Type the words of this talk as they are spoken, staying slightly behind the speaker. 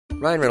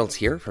Ryan Reynolds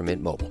here from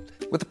Mint Mobile.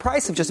 With the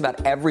price of just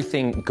about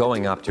everything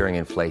going up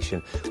during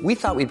inflation, we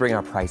thought we'd bring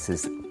our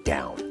prices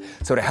down.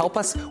 So to help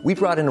us, we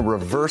brought in a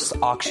reverse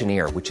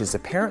auctioneer, which is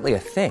apparently a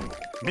thing.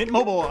 Mint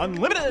Mobile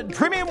Unlimited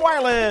Premium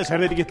Wireless. How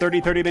to get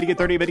 30, 30, bit to get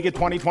 30, bit to get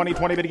 20, 20,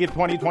 20, bit to get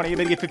 20, 20,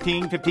 bit to get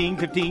 15, 15,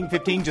 15,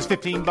 15, just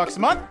 $15 a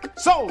month?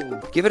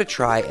 Sold! Give it a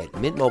try at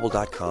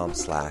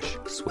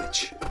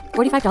mintmobile.com/switch.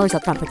 $45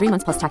 up front for 3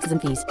 months plus taxes and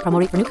fees. Promo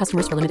rate for new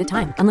customers for limited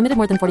time. Unlimited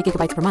more than 40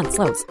 gigabytes per month.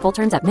 Slows full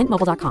terms at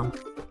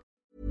mintmobile.com.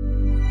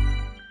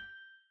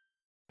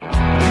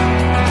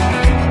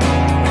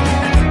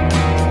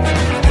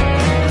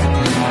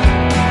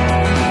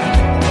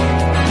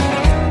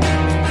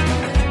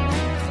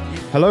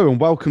 Hello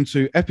and welcome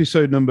to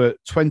episode number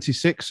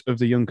 26 of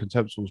the Young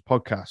Contemptibles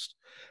podcast.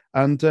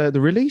 And the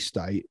release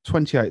date,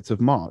 28th of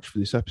March for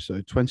this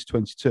episode,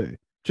 2022,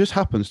 just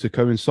happens to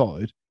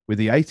coincide with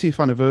the 80th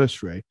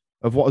anniversary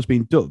of what has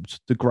been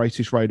dubbed the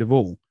greatest raid of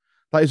all.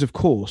 That is, of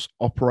course,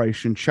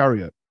 Operation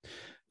Chariot.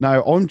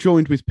 Now, I'm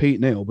joined with Pete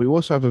Neal, but we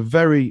also have a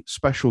very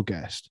special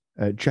guest,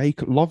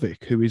 Jake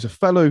Lovick, who is a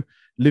fellow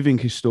living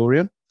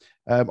historian.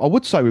 I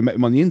would say we met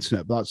him on the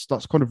internet, but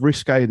that's kind of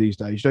risque these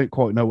days. You don't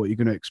quite know what you're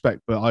going to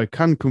expect, but I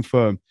can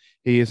confirm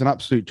he is an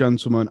absolute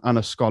gentleman and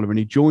a scholar, and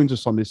he joins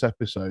us on this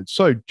episode.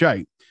 So,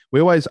 Jake, we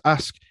always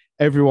ask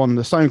everyone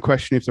the same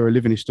question if they're a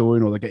living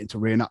historian or they get into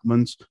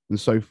reenactments and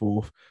so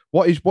forth.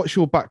 What's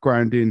your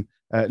background in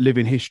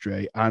living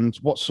history, and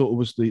what sort of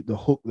was the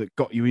hook that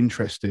got you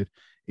interested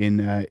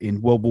in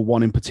World War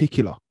I in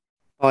particular?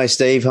 Hi,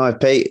 Steve. Hi,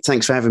 Pete.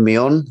 Thanks for having me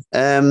on.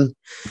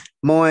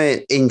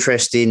 My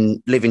interest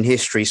in living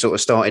history sort of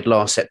started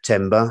last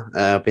September.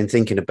 I've been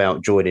thinking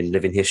about joining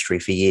living history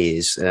for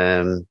years.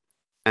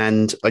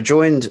 And I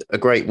joined a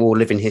Great War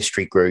living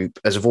history group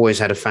as I've always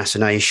had a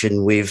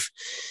fascination with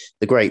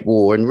the Great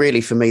War. And really,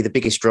 for me, the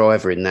biggest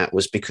driver in that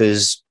was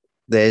because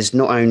there's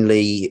not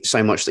only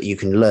so much that you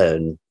can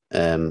learn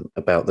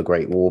about the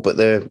Great War, but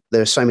there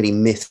are so many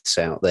myths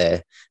out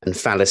there and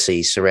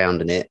fallacies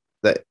surrounding it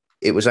that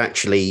it was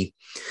actually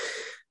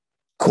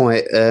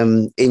quite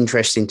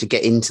interesting to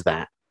get into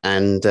that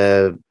and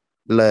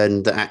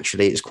learn that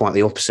actually it's quite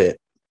the opposite.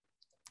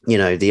 You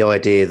know, the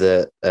idea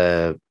that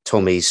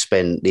Tommies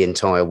spent the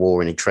entire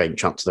war in a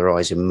trench up to their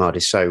eyes in mud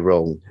is so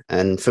wrong.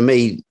 And for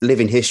me,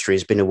 living history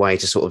has been a way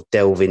to sort of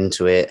delve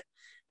into it,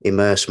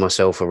 immerse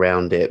myself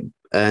around it,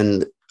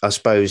 and I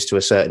suppose to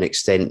a certain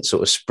extent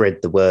sort of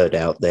spread the word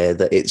out there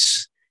that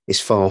it's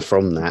far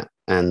from that.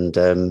 And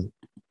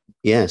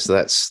so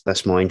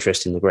that's my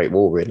interest in the Great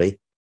War, really.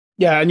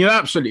 Yeah, and you're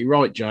absolutely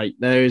right, Jake.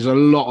 There is a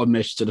lot of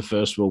myths to the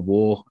First World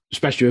War,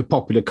 especially with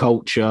popular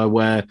culture,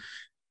 where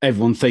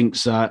everyone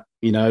thinks that,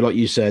 you know, like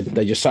you said,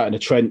 they just sat in a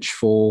trench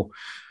for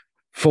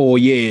 4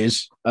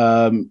 years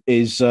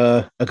is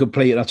a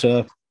complete and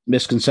utter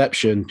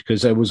misconception,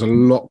 because there was a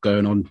lot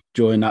going on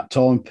during that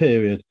time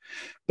period.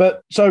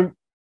 But so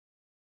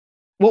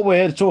what we're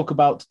here to talk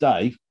about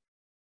today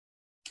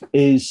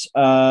is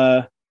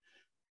obviously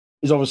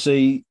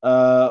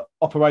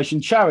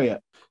Operation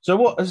Chariot. So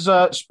what has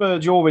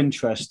spurred your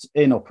interest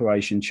in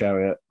Operation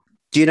Chariot?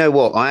 Do you know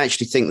what? I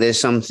actually think there's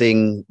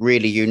something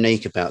really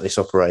unique about this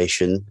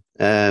operation.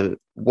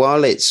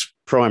 While its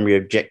primary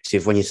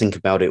objective, when you think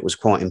about it, was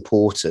quite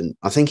important,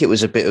 I think it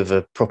was a bit of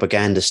a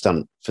propaganda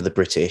stunt for the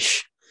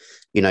British.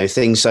 You know,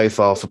 things so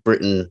far for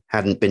Britain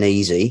hadn't been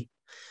easy.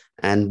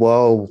 And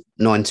while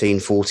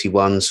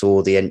 1941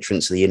 saw the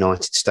entrance of the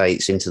United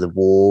States into the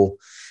war,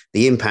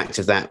 the impact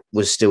of that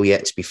was still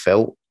yet to be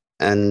felt.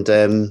 And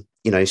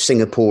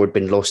Singapore had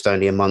been lost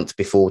only a month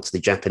before to the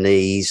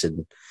Japanese,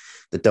 and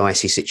the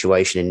dicey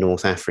situation in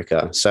North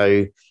Africa.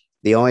 So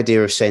the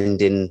idea of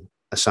sending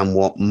a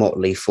somewhat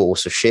motley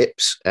force of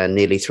ships and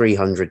nearly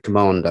 300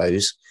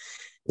 commandos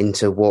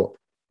into what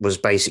was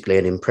basically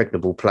an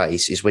impregnable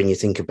place is, when you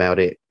think about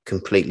it,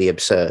 completely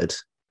absurd.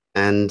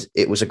 And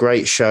it was a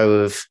great show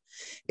of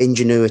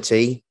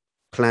ingenuity,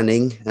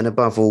 planning, and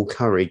above all,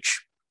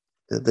 courage.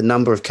 The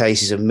number of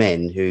cases of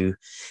men who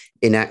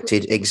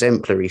enacted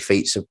exemplary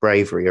feats of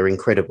bravery are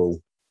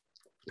incredible.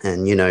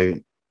 And, you know,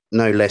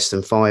 no less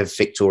than 5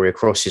 Victoria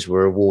Crosses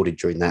were awarded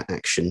during that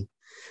action.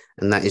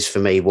 And that is, for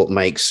me, what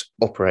makes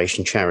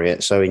Operation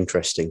Chariot so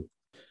interesting.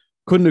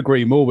 Couldn't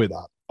agree more with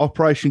that.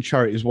 Operation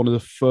Chariot is one of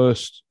the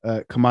first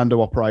commando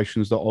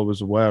operations that I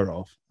was aware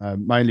of,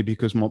 mainly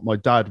because my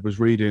dad was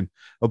reading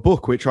a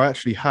book, which I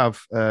actually have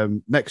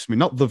next to me,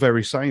 not the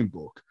very same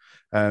book,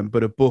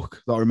 but a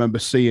book that I remember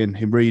seeing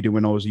him reading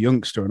when I was a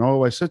youngster. And I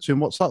always said to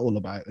him, "What's that all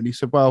about?" And he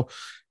said, "Well,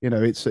 you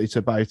know, it's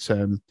about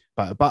a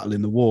battle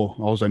in the war."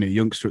 I was only a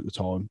youngster at the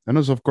time. And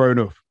as I've grown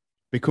up,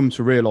 become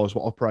to realise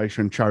what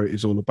Operation Chariot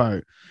is all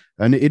about.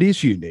 And it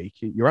is unique.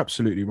 You're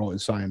absolutely right in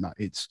saying that.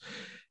 It's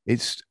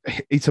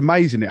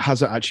amazing it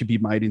hasn't actually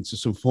been made into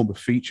some form of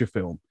feature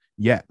film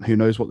yet. Who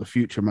knows what the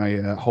future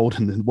may hold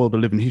in the world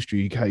of living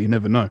history UK. You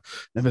never know.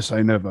 Never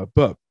say never.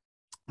 But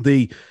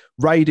the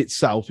raid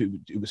itself,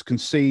 it was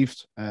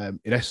conceived in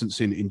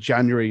essence in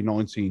January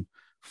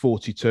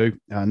 1942,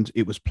 and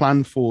it was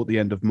planned for the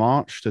end of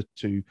March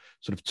to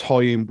sort of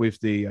tie in with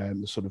the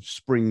sort of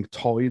spring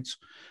tides.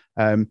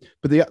 But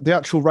the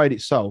actual raid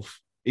itself,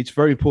 it's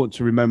very important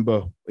to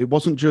remember. It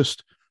wasn't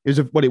just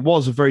it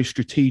was a very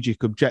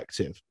strategic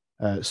objective.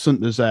 Saint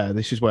Nazaire.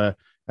 This is where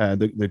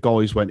the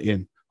guys went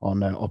in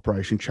on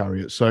Operation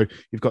Chariot. So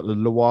you've got the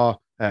Loire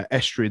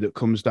estuary that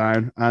comes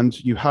down, and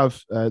you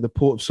have the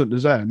port of Saint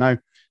Nazaire. Now,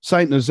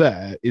 Saint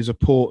Nazaire is a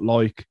port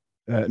like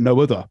no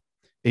other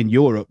in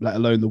Europe, let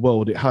alone the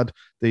world. It had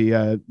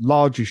the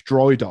largest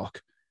dry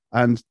dock,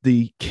 and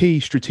the key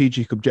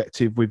strategic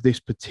objective with this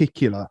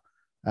particular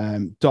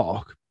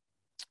dock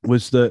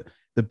was that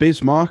the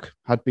Bismarck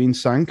had been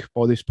sank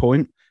by this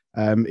point.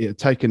 It had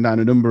taken down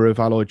a number of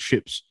Allied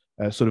ships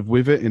sort of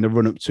with it in the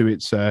run-up to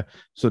its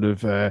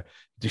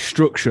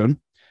destruction.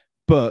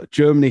 But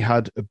Germany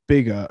had a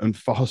bigger and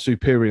far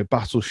superior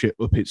battleship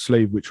up its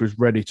sleeve, which was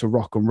ready to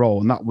rock and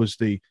roll, and that was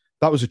a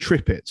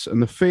Tripitz.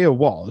 And the fear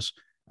was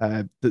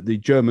that the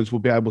Germans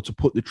would be able to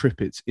put the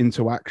Tripitz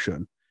into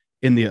action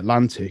in the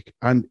Atlantic,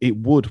 and it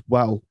would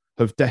well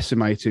have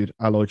decimated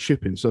Allied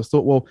shipping. So I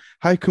thought, well,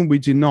 how can we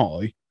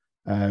deny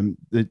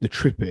the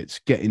Tripitz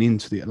getting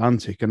into the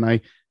Atlantic?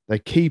 And the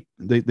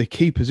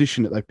key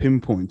position that they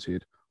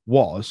pinpointed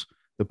was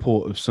the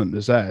port of Saint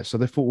Nazaire. So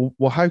they thought,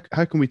 well, how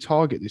can we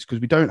target this? Because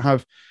we don't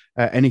have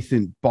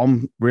anything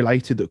bomb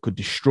related that could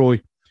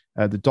destroy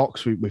the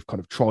docks. We've kind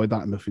of tried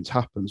that and nothing's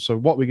happened. So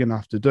what we're going to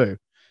have to do,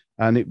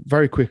 and it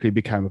very quickly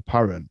became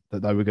apparent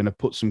that they were going to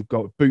put some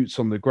boots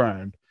on the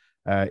ground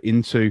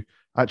into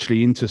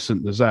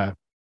Saint Nazaire.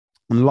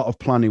 And a lot of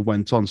planning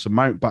went on. So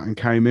Mountbatten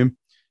came in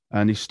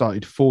and he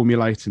started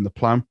formulating the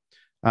plan.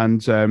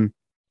 And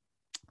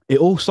it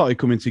all started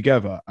coming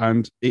together.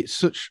 And it's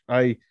such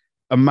a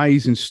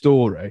amazing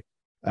story.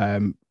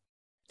 The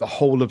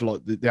whole of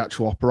like the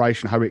actual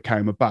operation, how it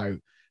came about,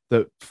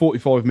 that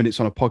 45 minutes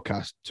on a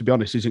podcast, to be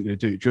honest, isn't going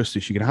to do it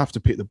justice. You're going to have to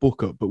pick the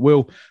book up, but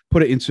we'll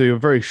put it into a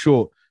very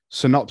short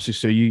synopsis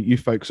so you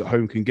folks at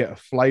home can get a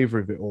flavour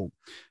of it all.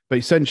 But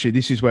essentially,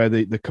 this is where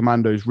the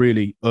commandos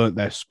really earned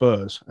their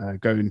spurs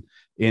going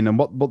in. And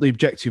what the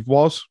objective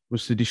was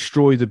to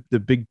destroy the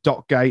big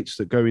dock gates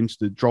that go into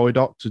the dry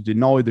dock, to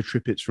deny the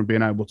Tripitz from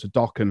being able to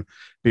dock and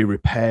be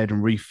repaired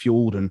and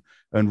refueled and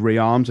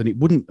rearmed. And it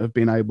wouldn't have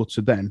been able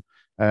to then,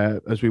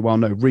 as we well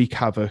know, wreak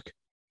havoc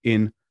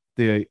in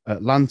the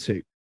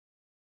Atlantic.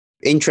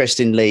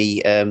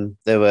 Interestingly,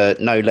 there were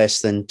no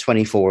less than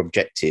 24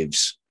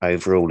 objectives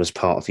overall as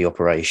part of the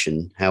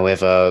operation.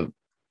 However,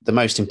 the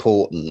most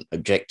important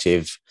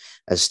objective,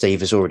 as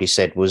Steve has already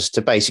said, was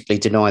to basically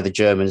deny the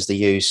Germans the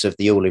use of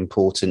the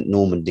all-important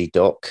Normandy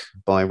dock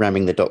by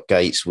ramming the dock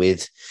gates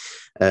with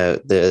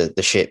the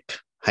ship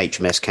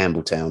HMS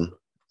Campbelltown.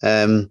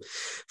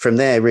 From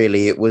there,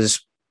 really, there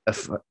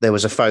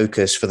was a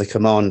focus for the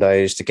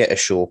commandos to get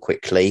ashore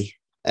quickly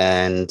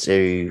and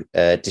to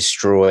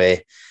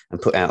destroy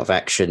and put out of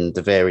action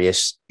the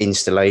various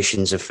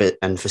installations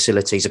and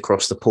facilities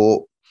across the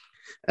port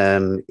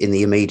in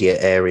the immediate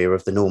area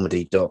of the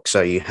Normandy dock.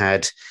 So you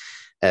had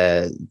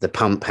the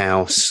pump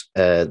house,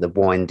 the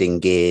winding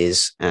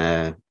gears,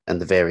 and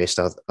the various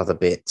other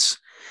bits.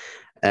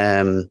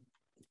 And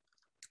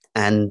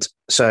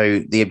so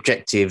the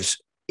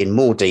objectives in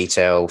more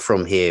detail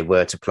from here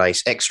were to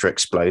place extra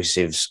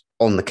explosives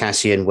on the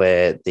Cassian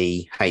where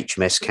the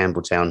HMS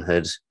Campbelltown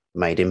had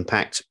made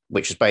impact,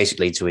 which was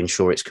basically to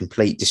ensure its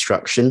complete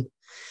destruction.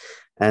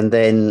 And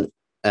then,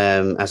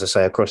 as I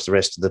say, across the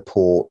rest of the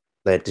port,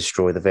 they'd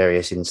destroy the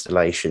various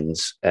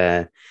installations.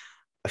 A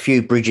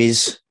few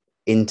bridges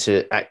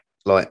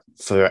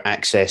for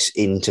access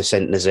into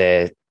Saint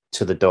Nazaire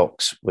to the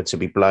docks were to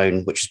be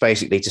blown, which was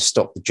basically to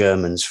stop the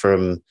Germans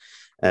from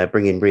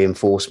bringing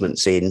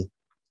reinforcements in,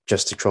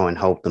 just to try and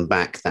hold them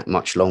back that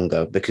much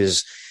longer,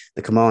 because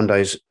the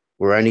commandos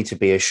were only to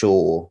be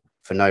ashore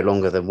for no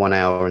longer than 1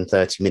 hour and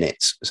 30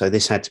 minutes. So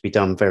this had to be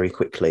done very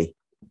quickly.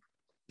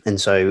 And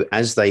so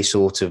as they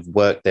sort of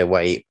worked their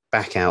way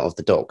back out of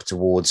the dock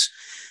towards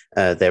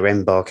their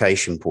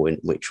embarkation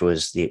point, which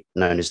was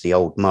known as the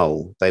Old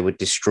Mole, they would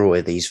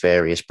destroy these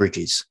various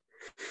bridges.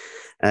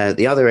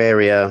 The other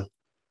area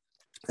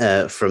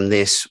from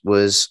this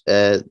was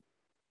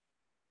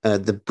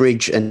the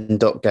bridge and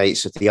dock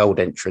gates of the old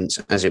entrance,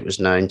 as it was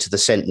known, to the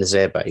Saint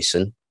Nazaire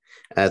Basin.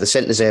 The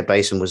Saint Nazaire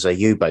Basin was a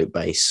U-boat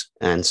base,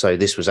 and so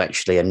this was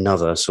actually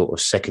another sort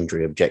of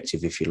secondary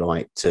objective, if you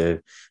like,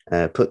 to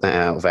put that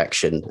out of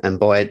action. And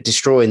by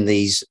destroying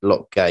these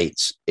lock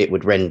gates, it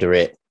would render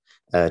it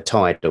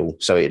tidal,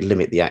 so it would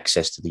limit the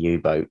access to the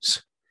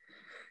U-boats.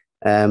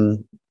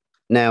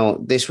 Now,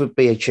 this would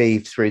be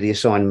achieved through the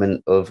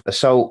assignment of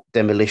assault,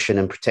 demolition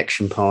and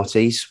protection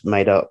parties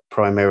made up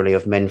primarily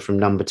of men from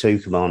No. 2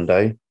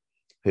 Commando,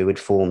 who would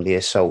form the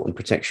assault and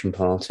protection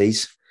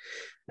parties.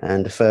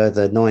 And a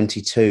further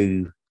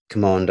 92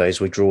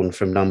 commandos were drawn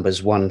from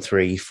numbers 1,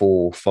 3,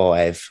 4,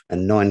 5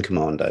 and 9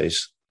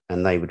 commandos,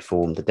 and they would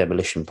form the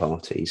demolition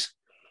parties.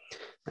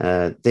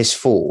 This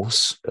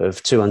force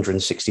of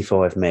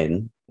 265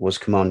 men was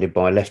commanded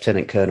by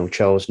Lieutenant Colonel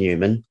Charles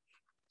Newman,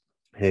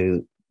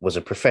 who was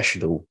a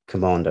professional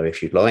commando,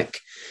 if you like,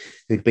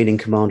 who'd been in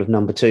command of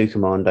No. 2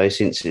 Commando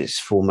since its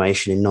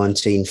formation in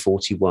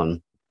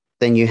 1941.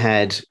 Then you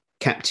had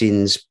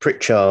Captains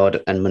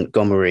Pritchard and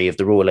Montgomery of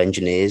the Royal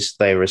Engineers,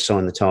 they were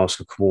assigned the task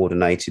of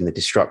coordinating the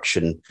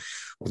destruction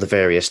of the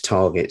various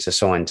targets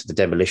assigned to the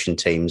demolition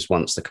teams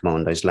once the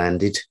commandos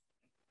landed.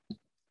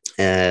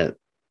 And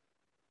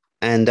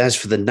as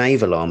for the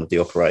naval arm of the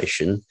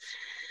operation,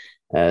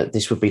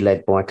 this would be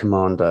led by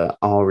Commander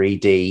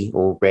R.E.D.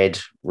 or Red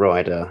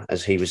Ryder,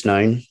 as he was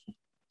known.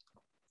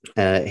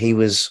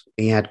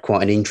 He had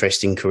quite an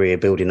interesting career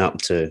building up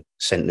to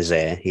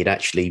Saint-Nazaire. He'd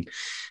actually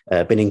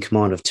been in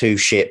command of 2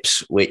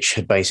 ships which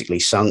had basically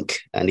sunk,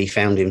 and he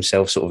found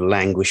himself sort of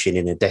languishing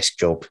in a desk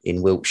job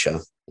in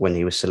Wiltshire when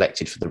he was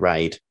selected for the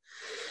raid.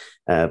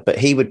 But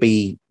he would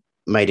be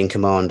made in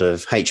command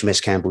of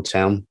HMS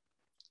Campbelltown,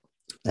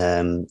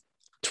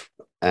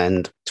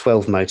 and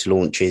 12 motor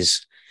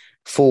launches,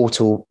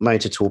 4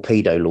 motor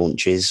torpedo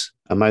launches,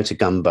 a motor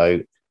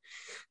gunboat,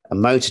 a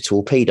motor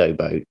torpedo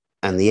boat,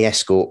 and the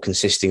escort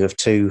consisting of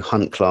 2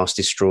 Hunt-class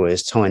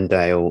destroyers,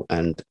 Tyndale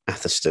and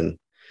Atherstone.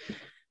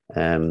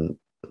 There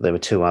were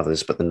 2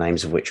 others, but the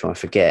names of which I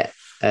forget.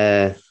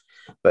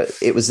 But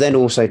it was then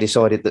also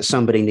decided that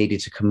somebody needed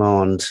to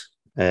command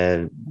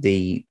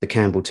the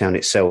Campbelltown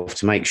itself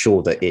to make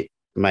sure that it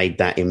made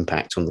that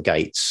impact on the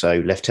gates. So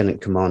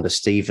Lieutenant Commander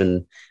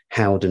Stephen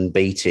Howden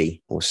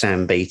Beatty, or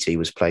Sam Beatty,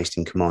 was placed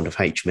in command of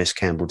HMS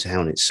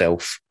Campbelltown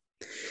itself.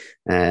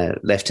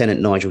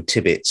 Lieutenant Nigel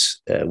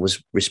Tibbets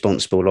was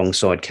responsible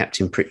alongside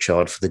Captain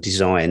Pritchard for the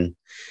design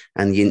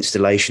and the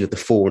installation of the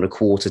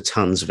 4.25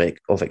 tons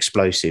of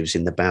explosives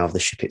in the bow of the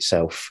ship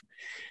itself.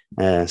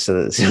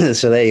 So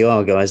there you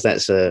are, guys.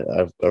 That's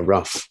a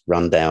rough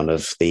rundown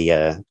of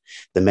the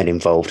men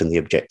involved and the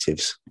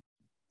objectives.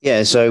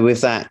 Yeah. So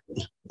with that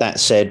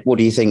said, what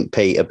do you think,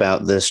 Pete,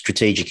 about the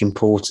strategic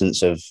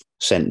importance of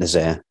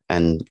Saint-Nazaire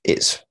and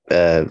its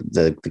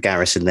the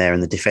garrison there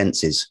and the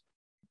defences?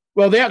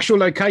 Well, the actual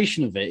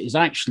location of it is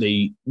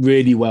actually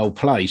really well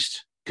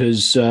placed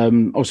because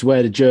obviously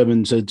where the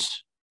Germans had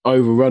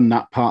overrun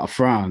that part of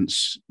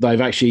France,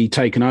 they've actually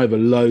taken over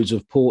loads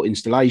of port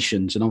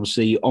installations. And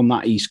obviously on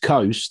that east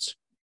coast,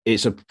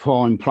 it's a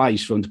prime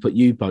place for them to put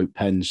U-boat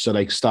pens so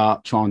they can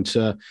start trying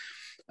to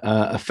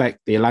affect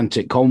the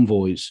Atlantic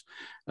convoys.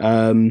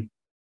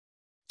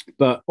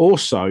 But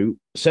also,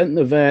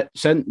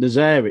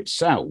 Saint-Nazaire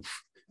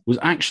itself was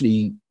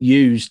actually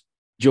used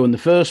during the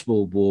First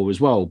World War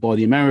as well by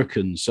the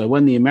Americans. So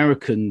when the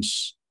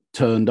Americans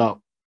turned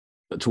up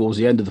towards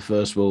the end of the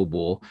First World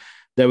War,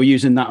 they were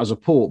using that as a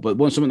port. But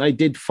something they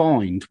did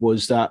find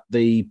was that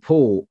the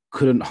port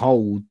couldn't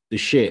hold the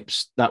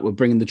ships that were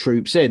bringing the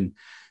troops in.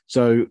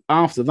 So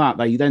after that,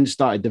 they then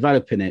started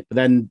developing it, but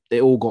then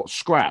it all got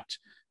scrapped.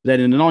 Then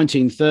in the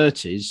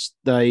 1930s,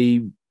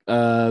 they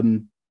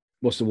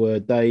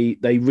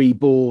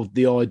rebored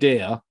the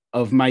idea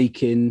of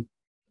making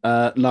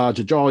a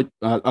larger dry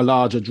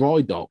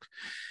dock,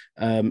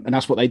 and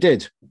that's what they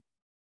did.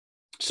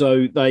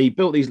 So they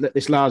built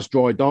this large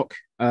dry dock,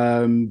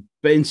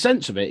 but in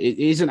sense of it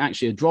isn't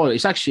actually a dry dock.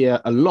 It's actually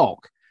a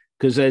lock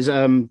because there's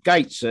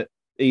gates at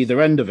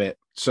either end of it.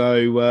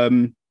 So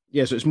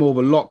so it's more of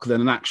a lock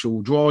than an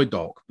actual dry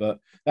dock. But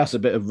that's a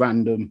bit of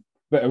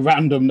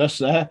randomness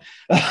there.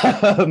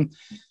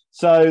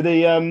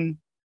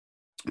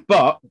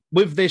 But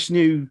with this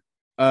new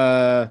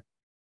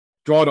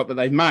dry dock that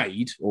they've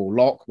made, or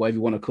lock, whatever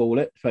you want to call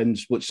it,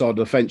 depends which side of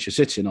the fence you're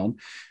sitting on,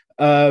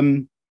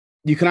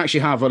 you can actually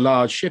have a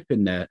large ship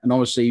in there. And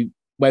obviously,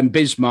 when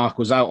Bismarck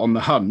was out on the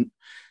hunt,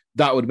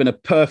 that would have been a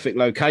perfect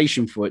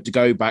location for it to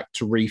go back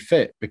to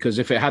refit, because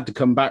if it had to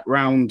come back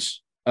round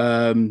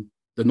the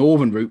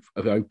northern route,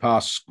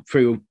 pass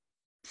through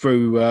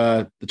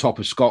the top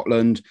of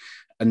Scotland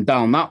and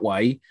down that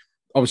way,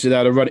 obviously it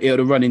would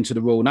have run into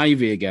the Royal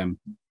Navy again.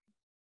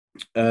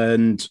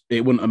 And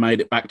it wouldn't have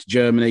made it back to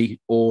Germany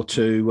or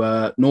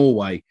to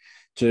Norway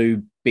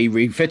to be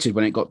refitted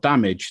when it got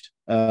damaged.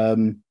 But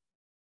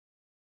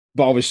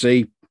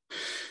obviously,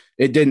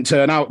 it didn't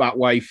turn out that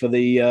way for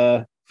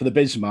the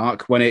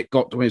Bismarck when it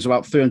was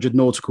about 300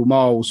 nautical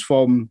miles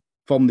from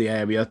the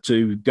area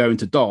to go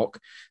into dock.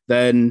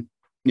 Then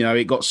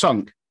it got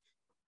sunk.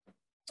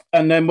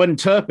 And then when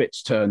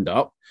Tirpitz turned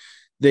up,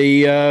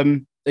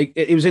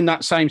 it was in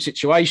that same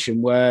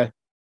situation where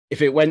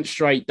if it went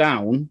straight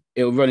down,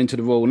 it would run into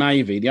the Royal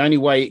Navy. The only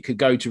way it could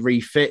go to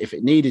refit if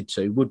it needed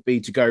to would be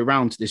to go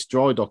round to this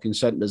dry dock in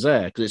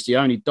Saint-Nazaire, because it's the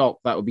only dock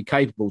that would be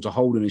capable to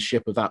holding a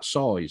ship of that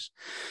size.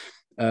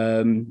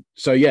 So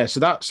that's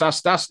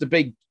the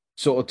big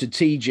sort of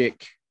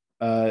strategic,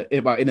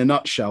 in a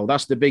nutshell,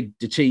 that's the big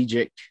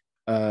strategic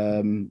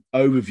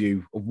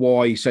overview of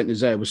why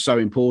Saint-Nazaire was so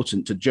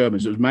important to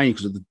Germans. It was mainly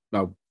because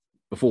of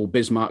before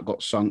Bismarck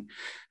got sunk,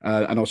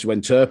 and also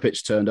when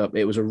Tirpitz turned up,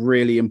 it was a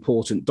really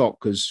important dock,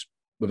 because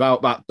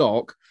without that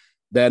dock,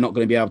 they're not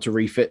going to be able to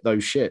refit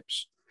those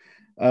ships.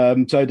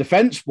 So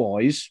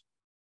defence-wise,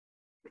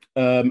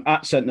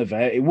 at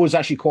Saint-Nazaire, it was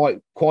actually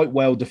quite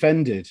well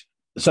defended.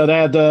 So they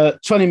had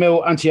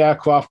 20mm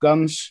anti-aircraft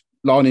guns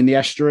lining the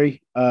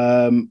estuary,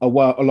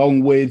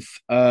 along with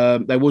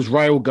there was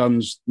rail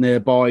guns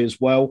nearby as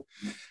well.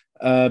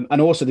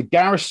 And also the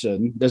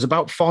garrison, there's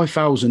about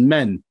 5,000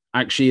 men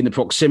actually in the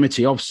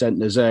proximity of St.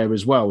 Nazaire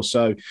as well.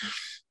 So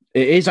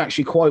it is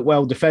actually quite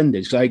well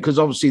defended, because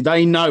obviously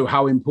they know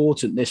how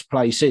important this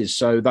place is.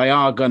 So they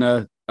are going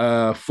to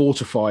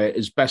fortify it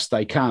as best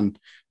they can.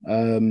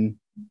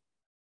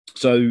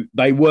 So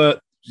they were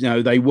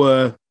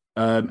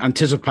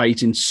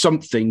anticipating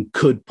something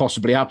could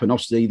possibly happen.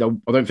 Obviously, I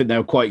don't think they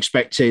were quite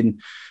expecting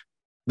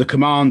the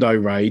commando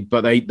raid,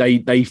 but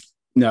they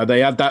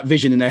had that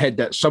vision in their head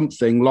that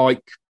something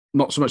like,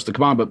 not so much the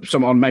command, but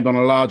someone maybe on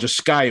a larger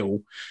scale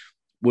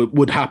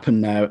would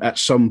happen there at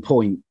some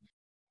point.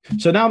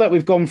 So now that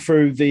we've gone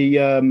through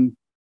the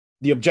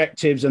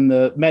objectives and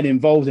the men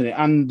involved in it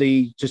and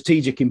the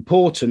strategic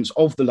importance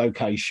of the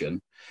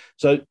location.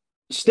 So,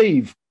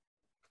 Steve,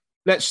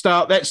 let's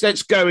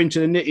go into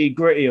the nitty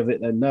gritty of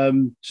it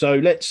then. So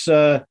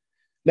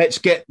let's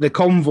get the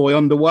convoy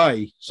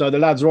underway. So the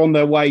lads are on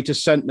their way to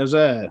St.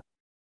 Nazaire.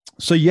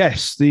 So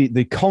yes,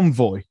 the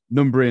convoy,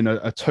 numbering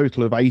a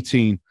total of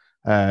 18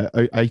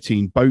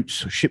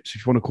 boats, or ships,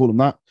 if you want to call them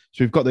that.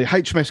 So we've got the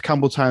HMS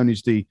Campbelltown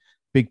is the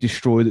big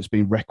destroyer that's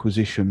been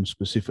requisitioned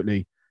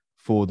specifically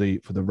for the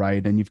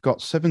raid, and you've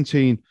got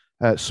 17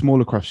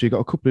 smaller craft. So you've got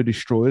a couple of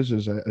destroyers,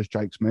 as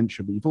Jake's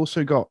mentioned, but you've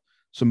also got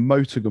some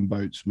motor gun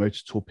boats, motor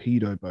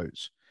torpedo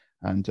boats,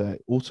 and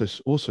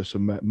also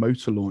some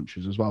motor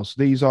launchers as well. So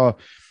these are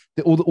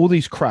all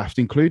these craft,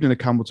 including the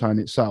Campbelltown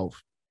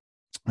itself,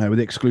 with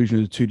the exclusion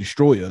of the 2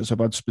 destroyers, have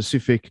had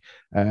specific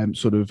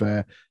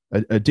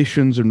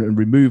additions and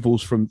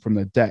removals from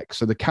the deck.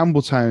 So the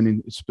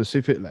Campbelltown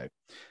specifically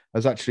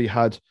has actually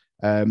had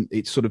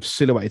its sort of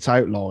silhouette, its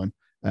outline,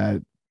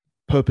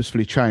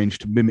 purposefully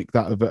changed to mimic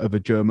that of a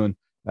German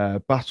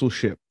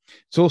battleship.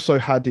 It's also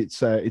had its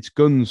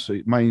guns,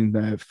 main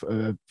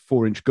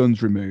 4-inch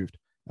guns removed.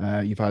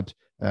 You've had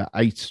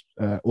 8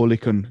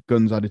 Oerlikon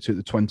guns added to it,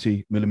 the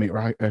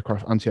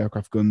 20mm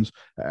anti-aircraft guns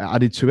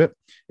added to it.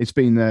 It's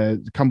been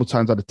the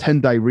Campbelltown's had a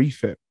 10-day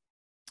refit,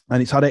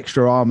 and it's had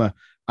extra armor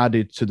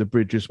added to the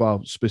bridge as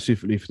well,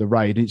 specifically for the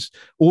raid. It's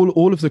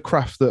all of the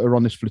craft that are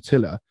on this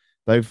flotilla.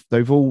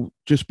 They've all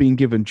just been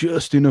given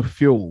just enough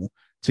fuel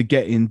to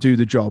get in, do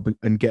the job,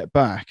 and get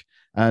back.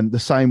 And the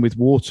same with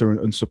water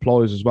and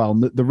supplies as well.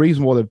 And the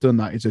reason why they've done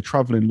that is they're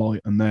traveling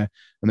light and they're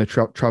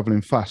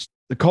traveling fast.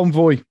 The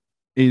convoy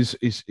is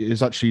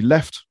actually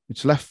left.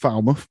 It's left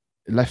Falmouth.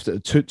 It left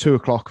at 2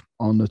 o'clock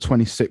on the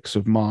 26th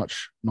of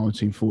March,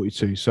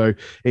 1942. So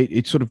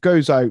it sort of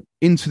goes out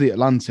into the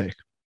Atlantic,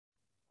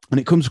 and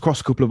it comes across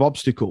a couple of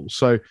obstacles.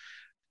 So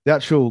the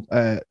actual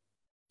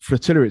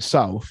flotilla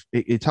itself,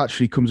 it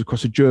actually comes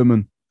across a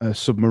German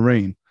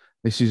submarine.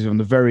 This is on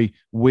the very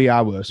wee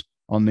hours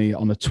on the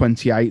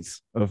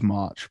 28th of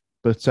March,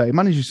 but it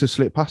manages to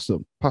slip past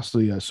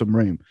the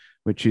submarine,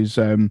 which is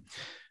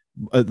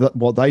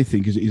what they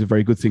think is a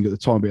very good thing at the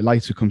time. But it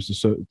later comes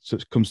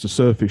to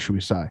surface, shall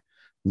we say?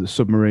 The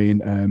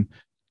submarine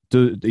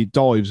it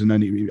dives, and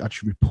then it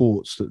actually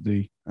reports that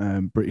the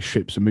British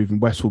ships are moving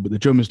westward, but the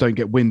Germans don't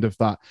get wind of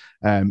that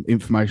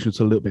information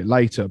until a little bit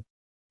later.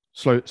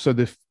 So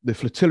the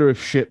flotilla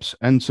of ships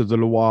enter the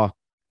Loire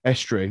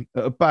estuary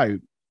at about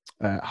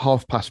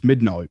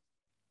midnight,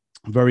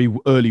 very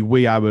early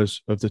wee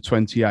hours of the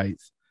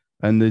 28th,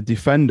 and the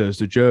defenders,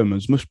 the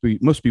Germans, must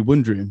be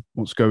wondering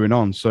what's going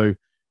on. So,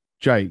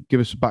 Jake, give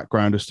us a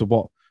background as to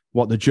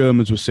what the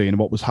Germans were seeing and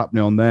what was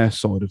happening on their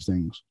side of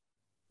things.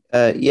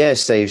 Yeah,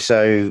 Steve.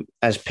 So,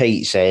 as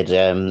Pete said,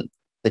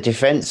 the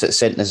defence at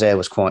St. Nazaire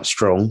was quite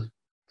strong.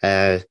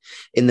 In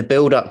the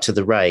build-up to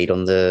the raid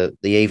on the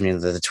evening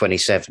of the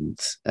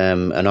 27th,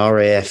 an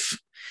RAF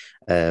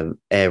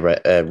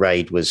air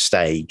raid was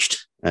staged,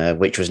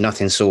 which was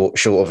nothing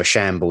short of a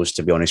shambles,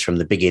 to be honest, from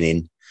the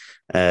beginning.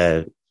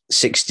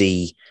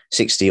 60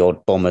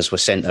 odd bombers were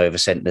sent over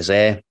St.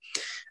 Nazaire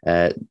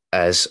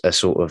as a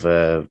sort of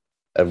a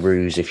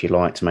ruse, if you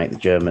like,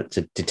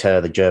 to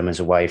deter the Germans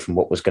away from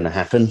what was going to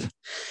happen.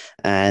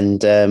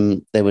 And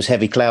there was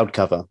heavy cloud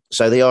cover.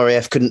 So the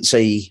RAF couldn't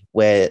see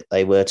where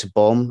they were to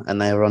bomb,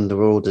 and they were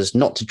under orders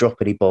not to drop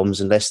any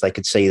bombs unless they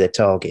could see their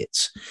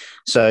targets.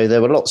 So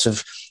there were lots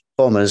of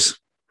bombers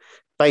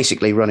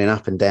basically running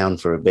up and down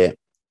for a bit.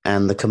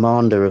 And the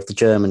commander of the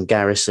German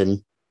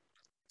garrison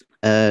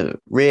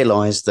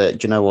realised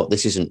that, you know what,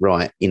 this isn't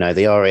right. You know,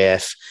 the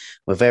RAF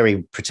were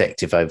very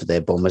protective over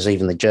their bombers.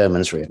 Even the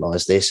Germans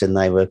realised this, and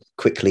they were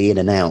quickly in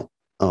and out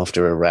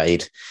after a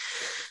raid.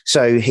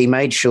 So he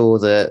made sure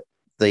that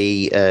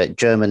the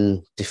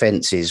German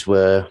defences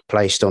were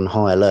placed on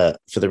high alert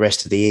for the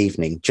rest of the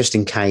evening, just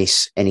in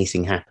case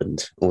anything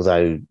happened,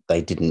 although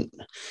they didn't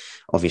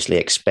obviously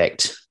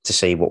expect to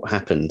see what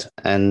happened.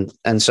 And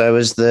so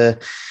as the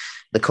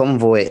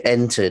convoy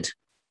entered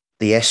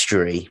the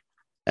estuary,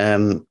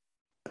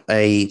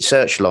 a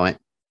searchlight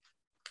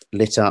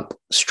lit up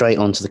straight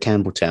onto the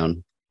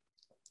Campbelltown.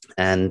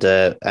 And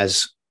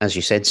as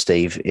you said,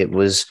 Steve, it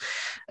was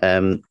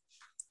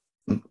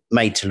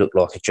made to look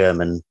like a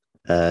German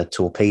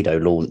torpedo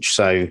launch.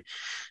 So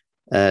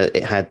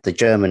it had the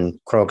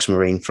German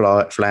Kriegsmarine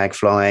flag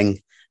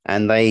flying,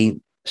 and they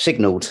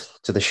signalled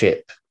to the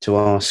ship to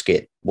ask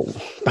it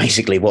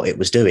basically what it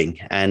was doing.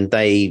 And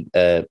they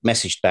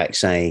messaged back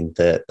saying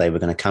that they were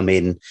going to come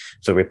in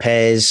for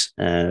repairs.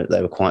 They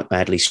were quite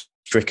badly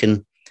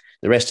stricken.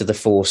 The rest of the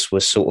force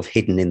was sort of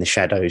hidden in the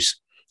shadows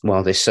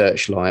while this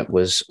searchlight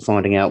was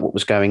finding out what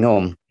was going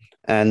on.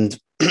 And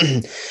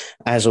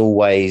as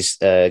always,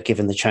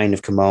 given the chain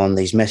of command,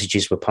 these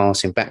messages were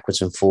passing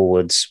backwards and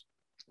forwards.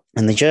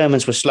 And the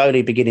Germans were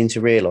slowly beginning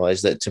to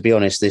realise that, to be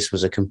honest, this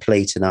was a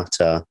complete and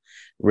utter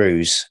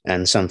ruse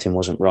and something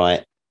wasn't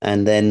right.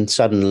 And then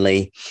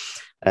suddenly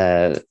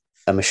a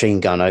machine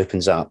gun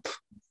opens up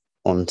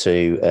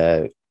onto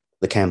the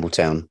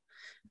Campbelltown,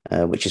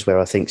 which is where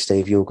I think,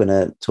 Steve, you're going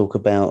to talk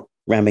about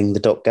ramming the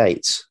dock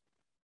gates.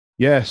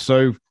 Yeah,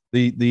 so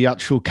the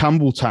actual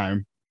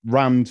Campbelltown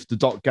rammed the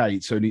dock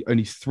gates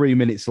only 3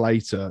 minutes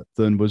later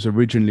than was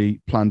originally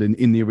planned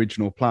in the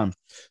original plan.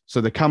 So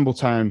the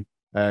Campbelltown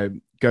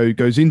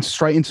goes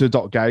straight into the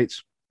dock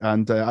gates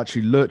and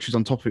actually lurches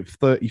on top of it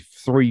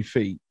 33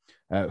 feet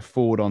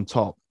forward on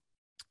top.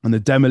 And the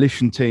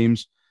demolition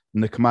teams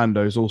and the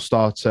commandos all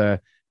start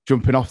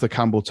jumping off the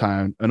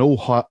Campbelltown, and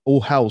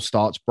all hell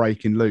starts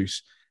breaking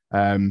loose.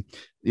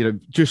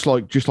 Just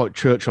like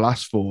Churchill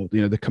asked for,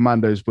 the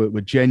commandos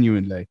were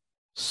genuinely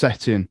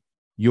setting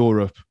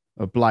Europe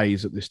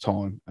ablaze at this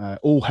time.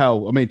 All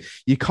hell. I mean,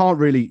 you can't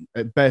really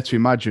bear to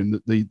imagine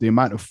that the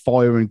amount of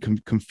fire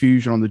and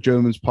confusion on the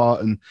Germans'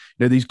 part, and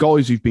these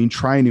guys who've been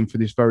training for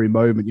this very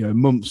moment.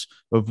 Months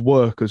of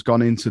work has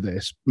gone into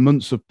this,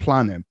 months of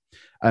planning,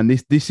 and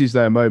this is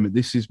their moment.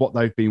 This is what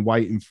they've been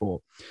waiting for.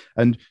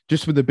 And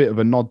just with a bit of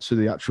a nod to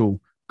the actual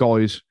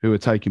guys who are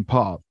taking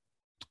part,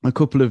 a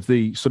couple of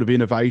the sort of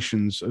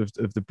innovations of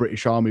the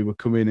British Army were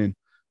coming in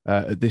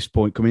at this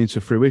point, coming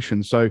into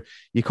fruition. So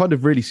you kind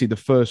of really see the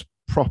first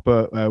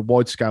proper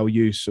wide-scale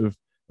use of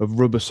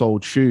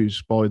rubber-soled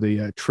shoes by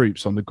the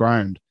troops on the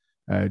ground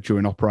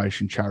during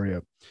Operation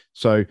Chariot.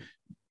 So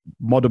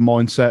modern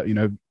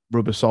mindset,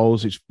 rubber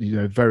soles, it's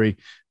very,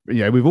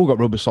 we've all got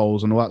rubber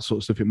soles and all that sort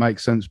of stuff. It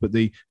makes sense. But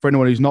for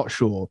anyone who's not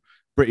sure,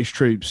 British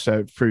troops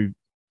through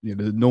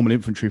the normal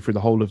infantry through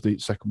the whole of the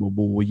Second World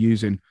War were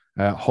using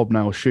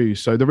hobnail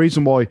shoes. So the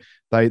reason why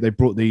they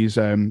brought these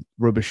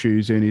rubber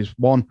shoes in is,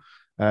 one,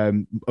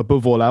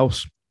 above all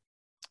else,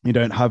 you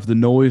don't have the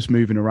noise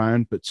moving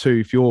around. But two,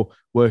 if you're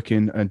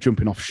working and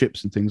jumping off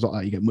ships and things like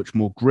that, you get much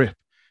more grip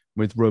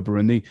with rubber.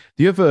 And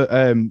the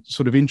other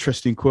sort of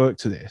interesting quirk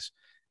to this,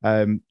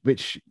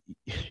 which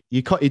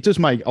it does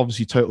make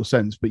obviously total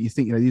sense, but you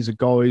think, these are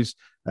guys,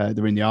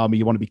 they're in the army,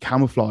 you want to be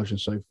camouflaged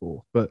and so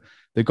forth. But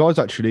the guys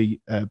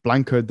actually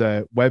blankered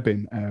their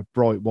webbing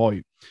bright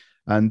white.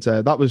 And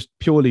that was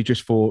purely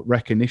just for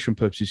recognition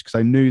purposes, because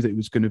they knew that it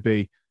was going to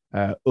be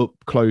up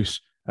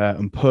close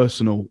and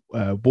personal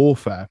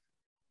warfare.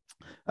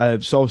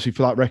 So obviously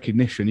for that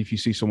recognition, if you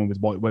see someone with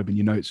white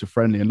webbing, it's a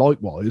friendly. And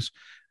likewise,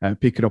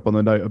 picking up on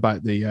the note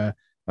about the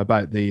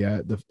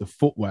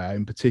footwear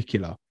in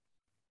particular,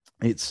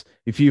 it's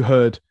if you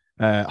heard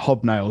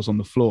hobnails on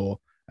the floor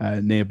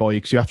nearby,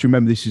 because you have to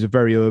remember this is a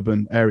very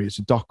urban area, it's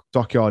a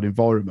dockyard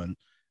environment.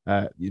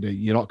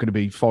 You're not going to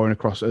be firing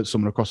at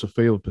someone across a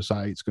field per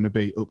se. It's going to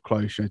be up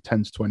close,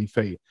 10 to 20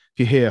 feet. If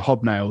you hear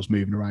hobnails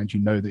moving around,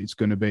 you know that it's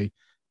going to be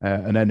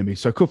an enemy.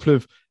 So a couple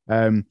of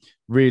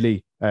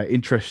really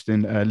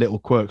interesting little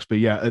quirks. But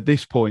yeah, at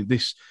this point,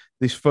 this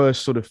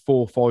first sort of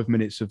 4 or 5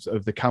 minutes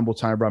of the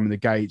Campbelltown ramming the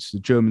gates, the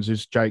Germans,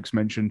 as Jake's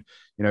mentioned,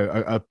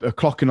 are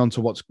clocking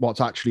onto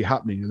what's actually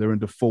happening. They're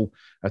under full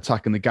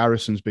attack, and the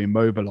garrison's being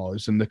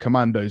mobilised, and the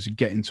commandos are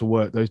getting to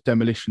work. Those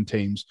demolition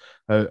teams,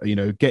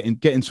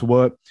 getting to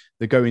work.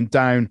 They're going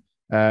down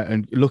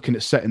and looking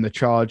at setting the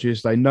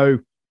charges. They know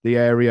the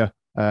area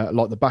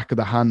like the back of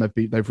the hand.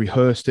 They've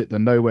rehearsed it. They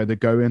know where they're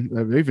going.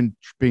 They've even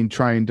been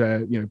trained,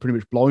 pretty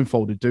much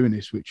blindfolded doing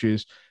this, which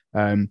is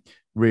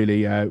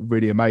really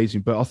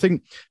amazing. But I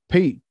think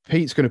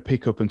Pete's going to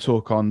pick up and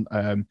talk on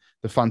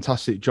the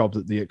fantastic job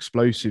that the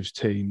explosives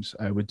teams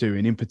were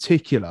doing, in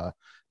particular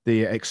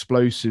the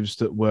explosives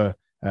that were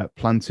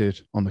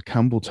planted on the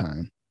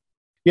Campbelltown.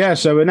 Yeah,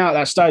 so we're now at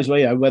that stage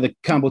where the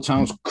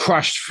Campbelltown's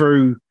crashed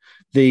through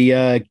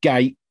the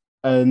gate,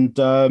 and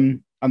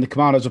the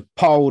commandos have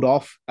piled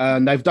off,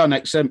 and they've done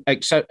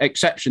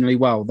exceptionally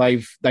well.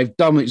 They've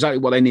done exactly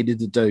what they needed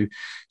to do.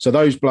 So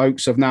those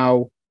blokes have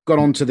now gone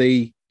onto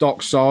the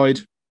dock side,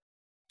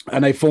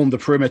 and they formed the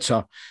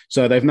perimeter.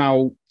 So they're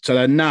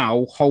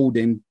now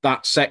holding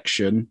that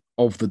section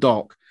of the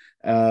dock.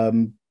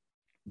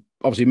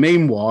 Obviously,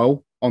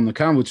 meanwhile, on the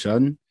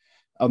Campbelltown,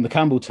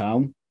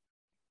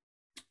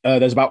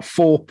 there's about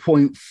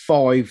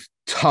 4.5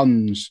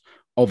 tons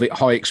of it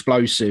high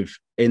explosive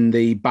in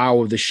the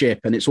bow of the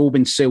ship, and it's all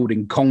been sealed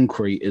in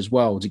concrete as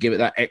well to give it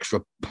that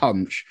extra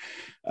punch.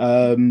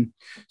 So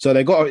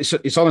they got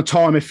it's on a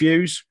timer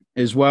fuse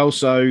as well,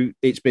 so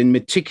it's been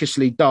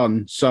meticulously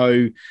done.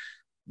 So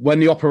when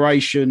the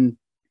operation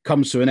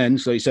comes to an end,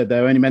 so he said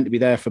they're only meant to be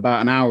there for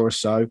about an hour or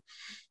so.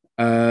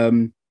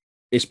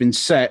 It's been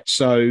set,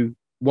 so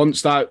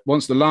once the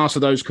last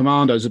of those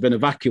commandos have been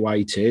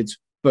evacuated,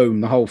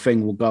 boom, the whole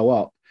thing will go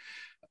up.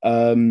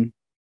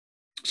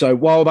 So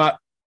while that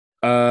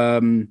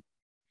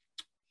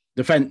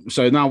defense,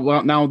 so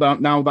now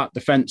that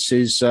defense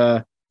is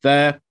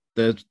there,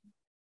 the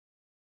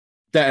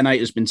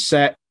detonator's been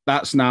set.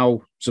 That's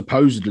now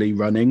supposedly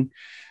running,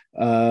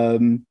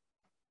 and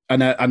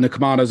the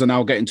commandos are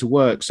now getting to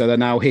work. So they're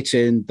now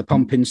hitting the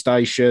pumping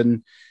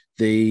station,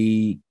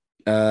 the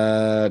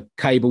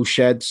cable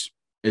sheds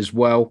as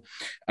well,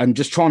 and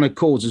just trying to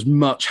cause as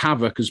much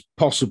havoc as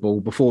possible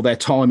before their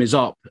time is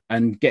up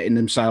and getting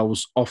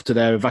themselves off to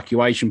their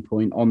evacuation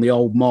point on the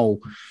old mole.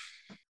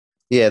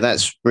 Yeah,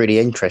 that's really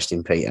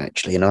interesting, Pete,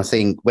 actually. And I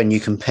think when you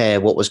compare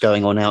what was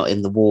going on out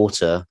in the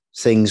water,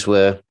 things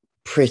were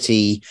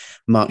pretty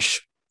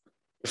much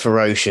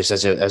ferocious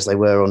as they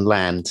were on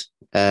land.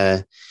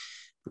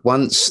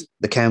 Once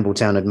the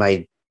Campbelltown had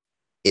made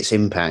its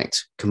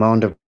impact,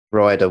 Commander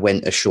Ryder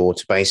went ashore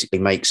to basically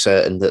make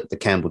certain that the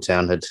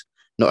Campbelltown had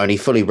not only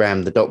fully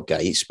rammed the dock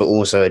gates, but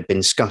also had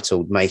been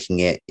scuttled, making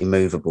it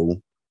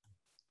immovable.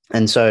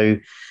 And so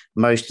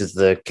most of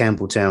the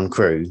Campbelltown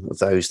crew, of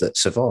those that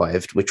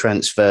survived, were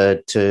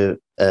transferred to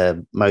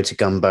motor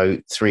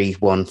gunboat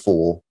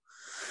 314,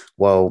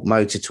 while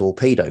motor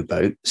torpedo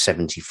boat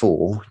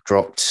 74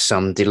 dropped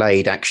some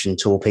delayed action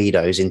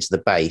torpedoes into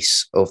the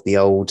base of the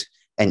old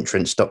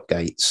entrance dock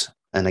gates.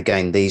 And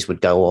again, these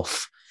would go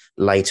off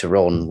later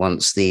on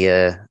once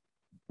the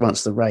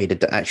raid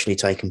had actually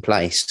taken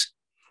place.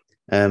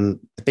 The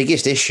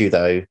biggest issue,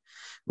 though,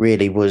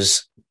 really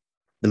was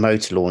the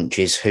motor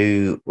launches,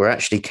 who were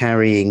actually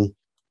carrying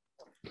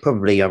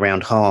probably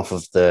around half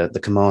of the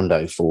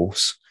commando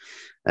force.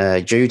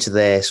 Due to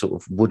their sort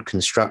of wood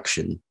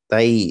construction,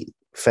 they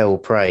fell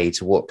prey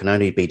to what can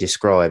only be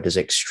described as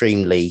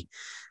extremely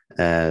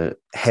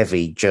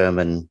heavy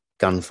German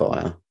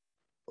gunfire.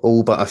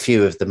 All but a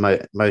few of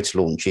the motor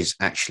launches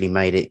actually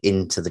made it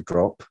into the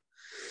drop.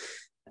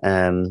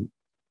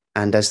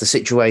 And as the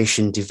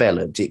situation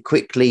developed, it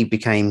quickly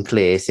became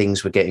clear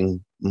things were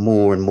getting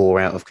more and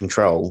more out of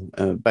control.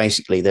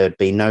 Basically, there would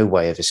be no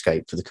way of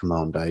escape for the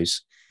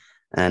commandos.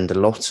 And a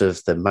lot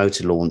of the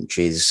motor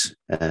launches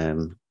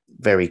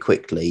very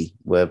quickly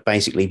were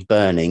basically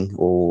burning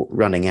or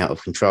running out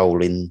of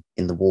control in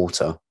the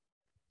water.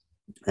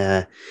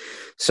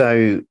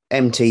 So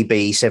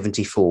MTB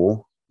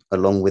 74,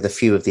 along with a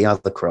few of the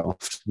other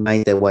craft,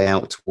 made their way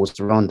out towards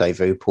the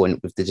rendezvous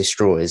point with the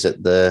destroyers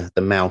at the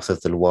mouth of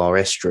the Loire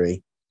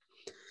estuary.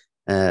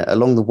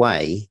 Along the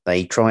way,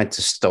 they tried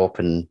to stop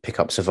and pick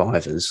up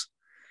survivors,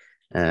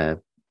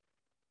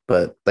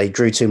 but they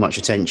drew too much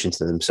attention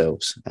to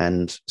themselves,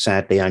 and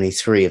sadly, only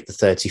 3 of the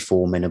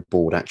 34 men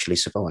aboard actually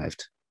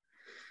survived.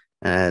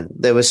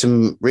 There were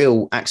some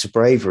real acts of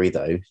bravery,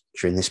 though,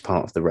 during this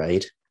part of the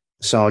raid.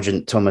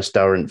 Sergeant Thomas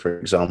Durrant, for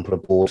example,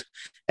 aboard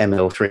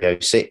ML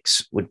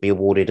 306, would be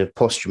awarded a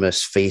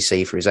posthumous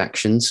VC for his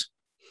actions.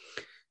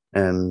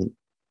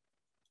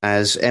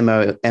 As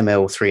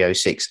ML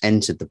 306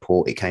 entered the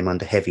port, it came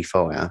under heavy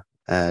fire.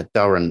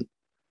 Durrant,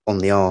 on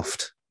the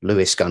aft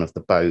Lewis gun of the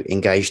boat,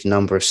 engaged a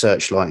number of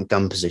searchlight and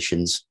gun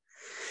positions.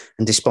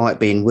 And despite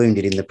being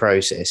wounded in the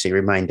process, he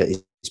remained at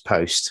his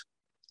post.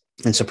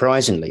 And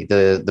surprisingly,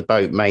 the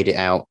boat made it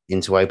out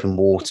into open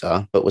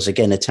water, but was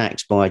again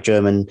attacked by a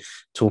German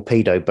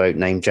torpedo boat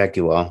named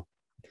Jaguar.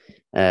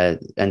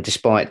 And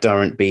despite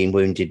Durrant being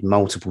wounded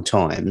multiple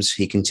times,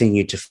 he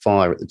continued to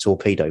fire at the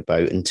torpedo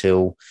boat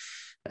until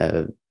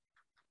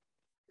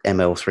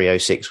ML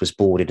 306 was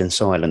boarded and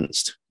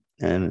silenced.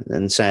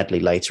 And sadly,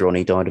 later on,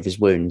 he died of his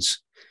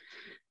wounds.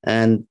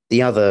 And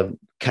the other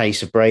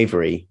case of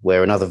bravery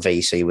where another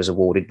VC was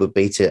awarded would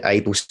be to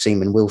able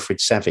seaman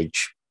Wilfred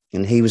Savage.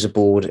 And he was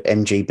aboard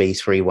MGB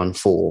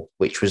 314,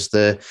 which was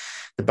the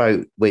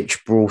boat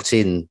which brought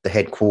in the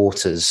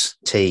headquarters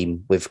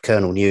team with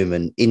Colonel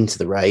Newman into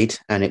the raid,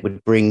 and it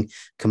would bring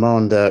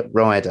Commander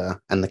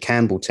Ryder and the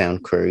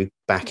Campbelltown crew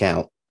back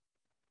out.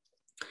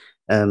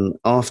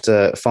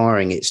 After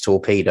firing its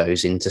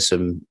torpedoes into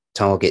some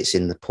targets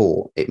in the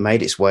port, it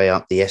made its way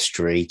up the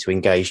estuary to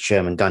engage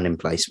German gun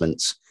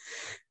emplacements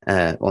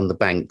on the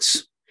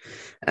banks.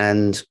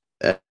 And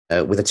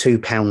with a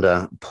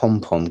 2-pounder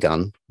pom-pom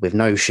gun with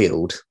no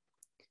shield,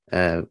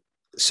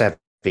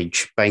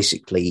 Savage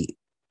basically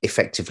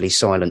effectively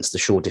silenced the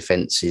shore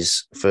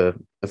defences for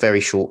a very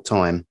short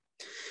time.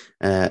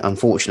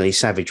 Unfortunately,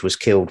 Savage was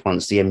killed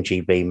once the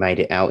MGB made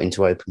it out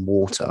into open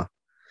water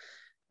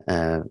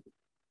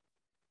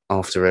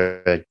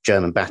after a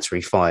German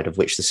battery fired, of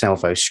which the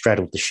salvo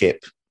straddled the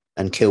ship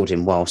and killed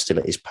him while still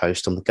at his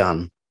post on the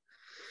gun.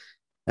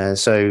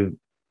 So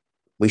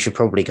we should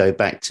probably go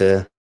back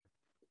to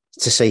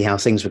see how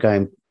things were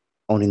going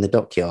on in the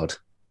dockyard.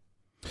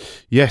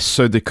 Yes,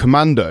 so the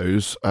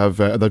commandos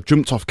they've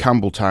jumped off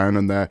Campbelltown,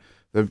 and they're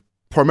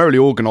primarily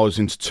organised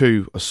into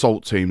 2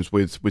 assault teams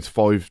with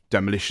 5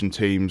 demolition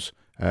teams,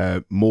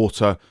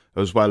 mortar,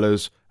 as well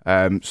as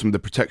some of the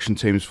protection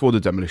teams for the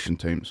demolition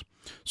teams.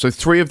 So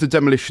 3 of the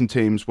demolition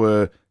teams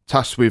were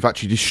tasked with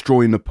actually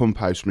destroying the pump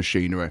house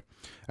machinery.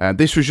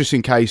 This was just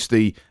in case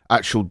the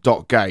actual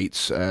dock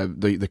gates,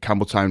 the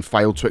Campbelltown,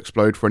 failed to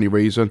explode for any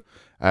reason.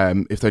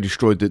 If they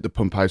destroyed the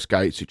pump house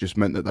gates, it just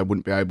meant that they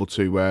wouldn't be able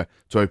to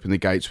open the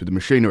gates with the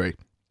machinery.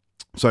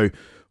 So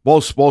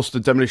whilst the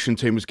demolition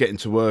team was getting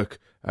to work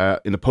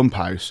in the pump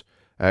house,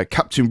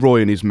 Captain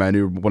Roy and his men,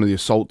 who were one of the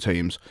assault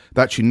teams,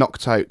 they actually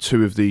knocked out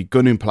 2 of the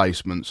gun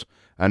emplacements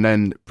and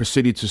then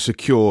proceeded to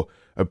secure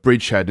a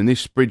bridgehead. And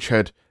this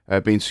bridgehead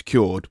being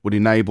secured would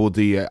enable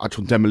the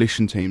actual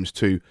demolition teams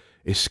to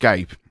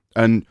escape.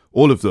 And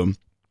all of them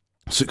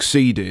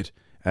succeeded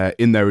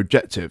in their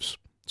objectives.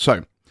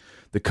 So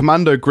the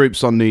commando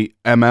groups on the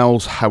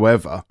MLs,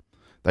 however,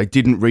 they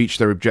didn't reach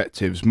their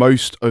objectives.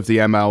 Most of the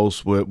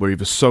MLs were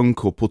either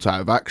sunk or put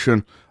out of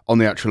action on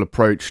the actual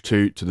approach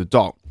to the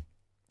dock.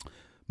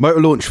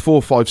 Motor Launch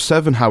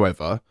 457,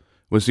 however,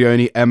 was the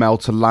only ML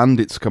to land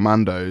its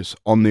commandos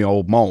on the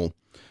Old Mole.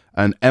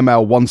 And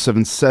ML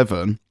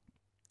 177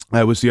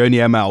 was the only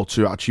ML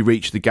to actually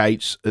reach the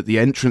gates at the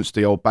entrance to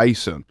the Old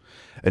Basin.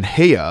 And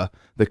here,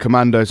 the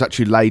commandos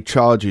actually laid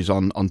charges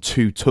on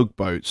 2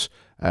 tugboats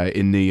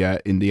in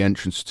the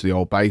entrance to the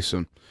Old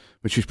Basin,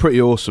 which is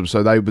pretty awesome.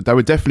 So they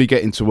were definitely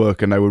getting to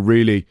work, and they were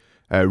really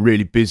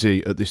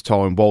busy at this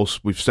time,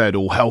 whilst we've said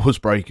all hell was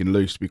breaking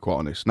loose, to be quite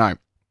honest. Now,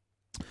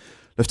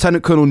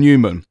 Lieutenant Colonel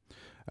Newman,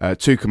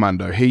 2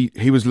 Commando,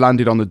 he was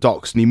landed on the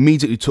docks and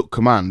immediately took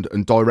command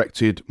and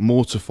directed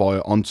mortar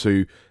fire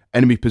onto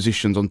enemy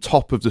positions on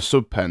top of the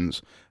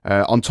subpens.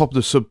 On top of the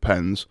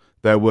subpens,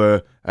 there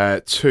were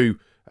 2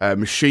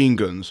 machine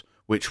guns,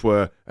 which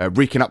were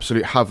wreaking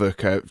absolute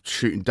havoc,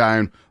 shooting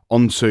down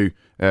onto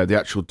the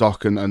actual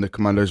dock, and the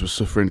commandos were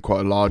suffering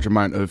quite a large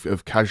amount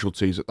of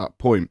casualties at that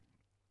point.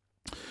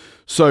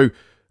 So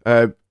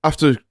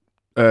after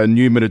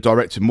Newman had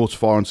directed mortar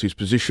fire onto his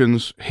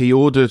positions, he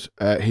ordered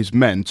his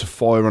men to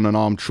fire on an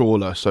armed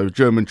trawler. So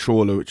German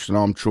trawler, which is an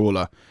armed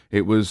trawler,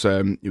 it was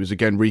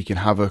again wreaking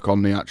havoc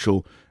on the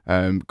actual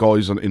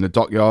guys in the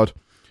dockyard.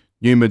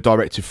 Newman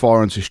directed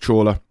fire onto his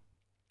trawler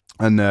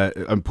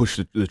and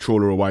pushed the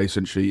trawler away.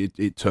 Essentially,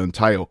 it turned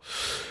tail.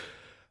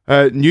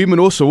 Newman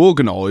also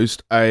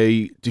organised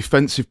a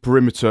defensive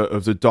perimeter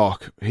of the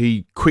dock.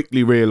 He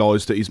quickly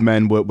realised that his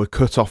men were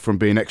cut off from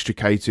being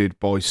extricated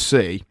by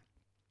sea,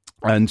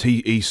 and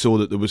he saw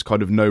that there was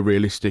kind of no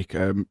realistic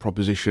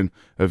proposition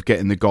of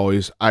getting the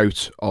guys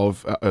out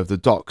of the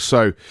dock.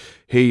 So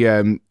he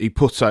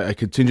put a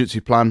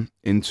contingency plan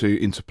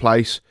into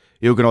place.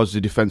 He organised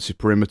a defensive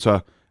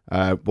perimeter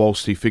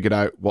whilst he figured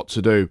out what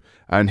to do,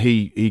 and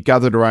he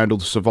gathered around all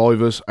the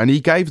survivors, and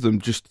he gave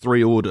them just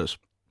 3 orders.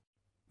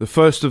 The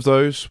first of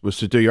those was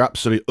to do your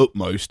absolute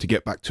utmost to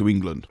get back to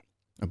England,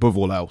 above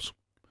all else.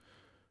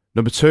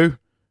 Number 2,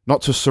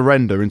 not to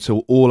surrender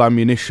until all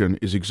ammunition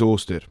is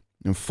exhausted.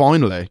 And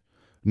finally,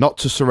 not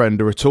to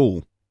surrender at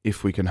all,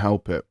 if we can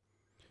help it.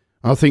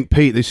 I think,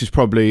 Pete, this is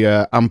probably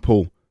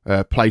ample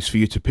place for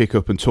you to pick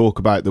up and talk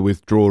about the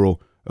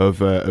withdrawal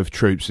of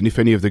troops, and if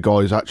any of the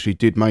guys actually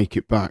did make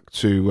it back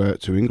to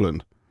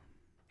England.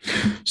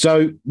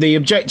 So the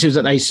objectives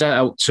that they set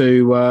out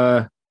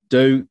to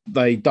do,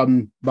 they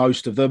done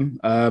most of them.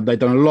 They've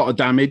done a lot of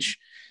damage.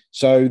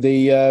 So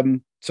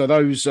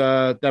those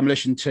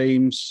demolition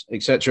teams,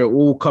 etc.,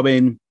 all come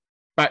in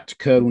back to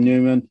Colonel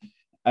Newman,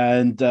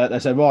 and they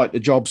said, right, the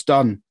job's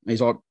done. And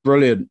he's like,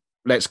 brilliant,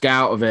 let's get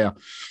out of here.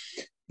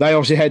 They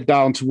obviously head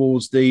down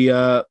towards the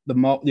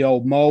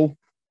Old Mole,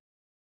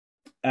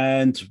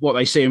 and what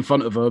they see in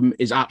front of them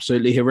is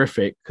absolutely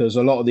horrific, because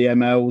a lot of the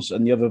MLs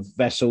and the other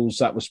vessels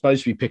that were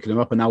supposed to be picking them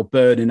up are now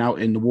burning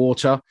out in the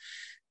water.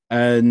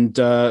 And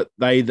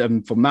they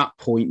then, from that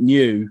point,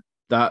 knew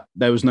that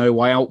there was no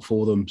way out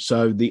for them.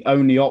 So the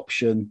only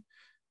option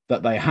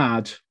that they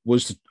had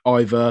was to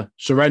either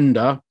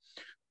surrender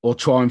or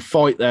try and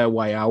fight their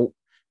way out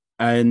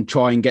and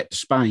try and get to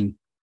Spain.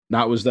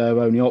 That was their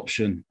only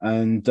option.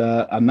 And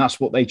that's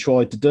what they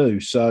tried to do.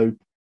 So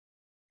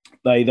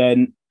they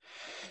then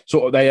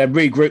they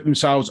regrouped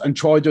themselves and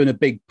tried doing a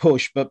big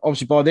push. But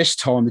obviously by this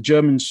time, the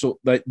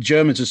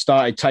Germans had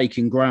started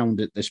taking ground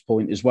at this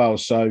point as well.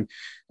 So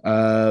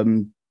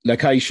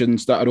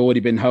locations that had already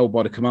been held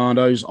by the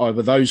commandos,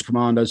 either those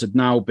commandos had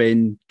now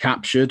been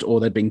captured or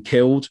they'd been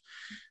killed,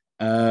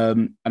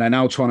 and they're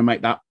now trying to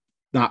make that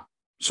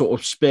sort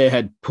of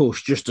spearhead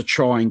push just to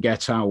try and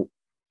get out.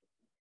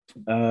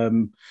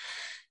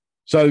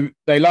 So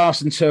they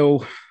last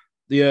until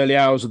the early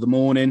hours of the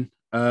morning.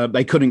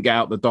 They couldn't get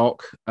out the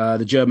dock.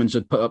 The Germans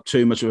had put up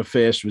too much of a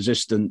fierce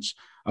resistance.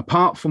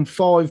 Apart from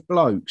 5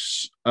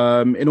 blokes,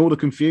 in all the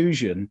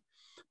confusion,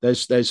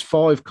 there's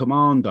 5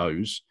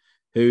 commandos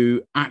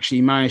who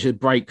actually managed to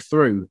break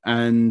through,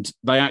 and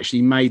they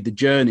actually made the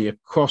journey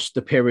across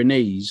the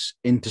Pyrenees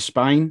into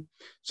Spain.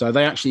 So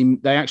they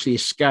actually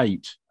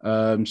escaped.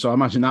 So I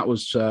imagine that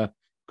was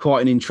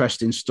quite an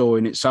interesting story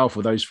in itself,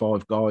 with those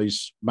 5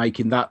 guys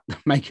making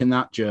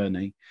that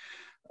journey.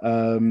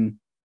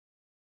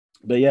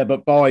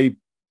 But by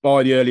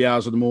the early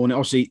hours of the morning,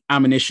 obviously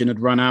ammunition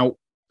had run out,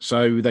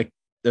 so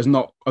there's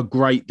not a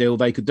great deal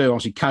they could do.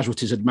 Obviously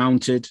casualties had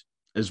mounted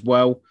as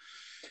well,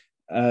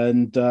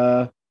 and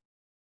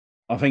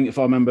I think if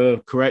I remember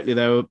correctly,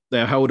 they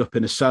were held up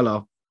in a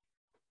cellar,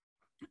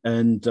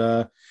 and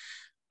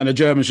and the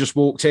Germans just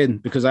walked in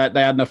because they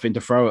had nothing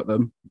to throw at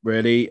them,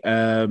 really.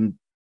 And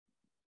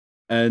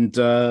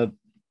they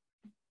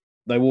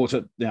walked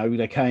up,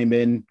 they came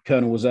in,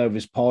 Colonel was there with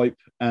his pipe,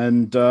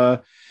 and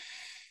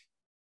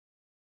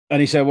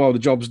he said, well, the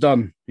job's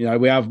done.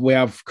 We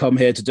have come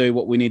here to do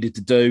what we needed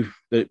to do,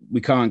 that we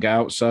can't get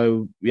out.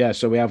 So we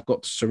have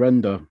got to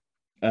surrender.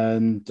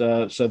 And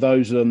so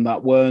those of them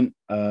that weren't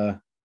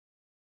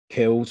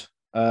killed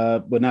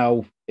were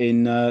now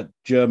in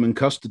German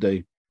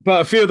custody.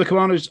 But a few of the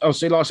commanders,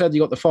 obviously, like I said, you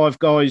got the 5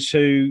 guys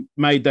who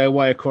made their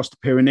way across the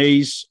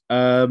Pyrenees.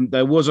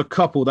 There was a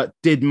couple that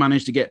did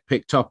manage to get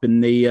picked up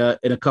in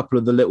a couple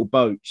of the little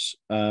boats.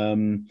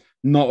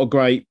 Not a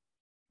great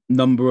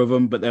number of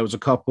them, but there was a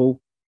couple.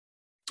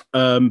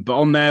 But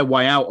on their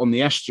way out on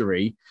the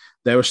estuary,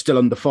 they were still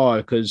under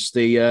fire because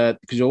you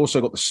also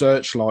got the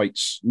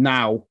searchlights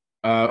now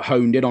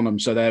honed in on them,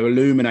 so they're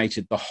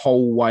illuminated the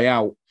whole way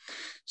out.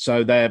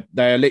 So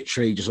they're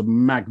literally just a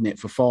magnet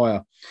for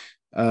fire.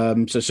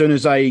 So as soon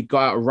as they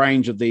got out of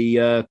range of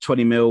the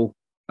 20 mil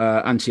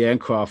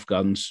anti-aircraft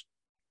guns,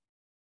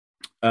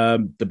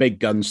 the big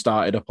guns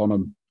started up on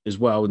them as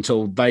well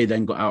until they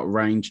then got out of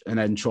range and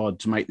then tried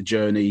to make the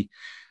journey,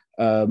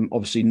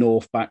 obviously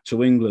north back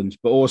to England.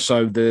 But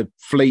also the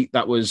fleet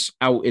that was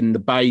out in the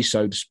bay,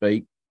 so to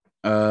speak,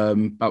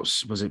 about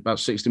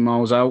 60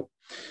 miles out,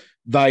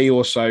 they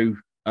also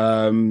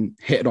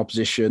hit an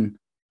opposition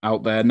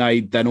out there, and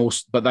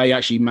they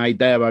actually made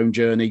their own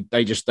journey.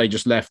 They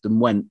just left and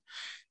went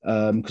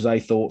because they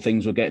thought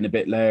things were getting a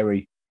bit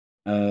leery.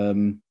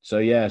 So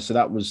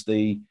that was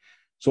the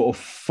sort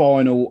of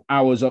final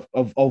hours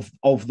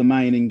of the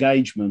main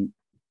engagement.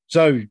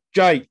 So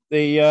Jake,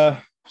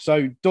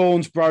 so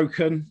dawn's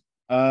broken.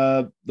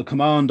 The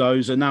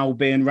commandos are now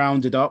being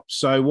rounded up.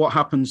 So what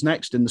happens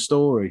next in the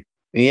story?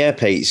 Yeah,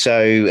 Pete.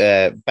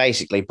 So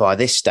basically, by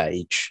this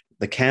stage,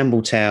 the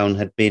Campbelltown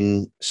had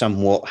been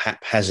somewhat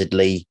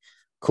haphazardly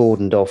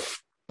cordoned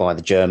off by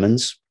the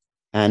Germans,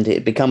 and it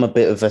had become a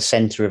bit of a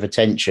centre of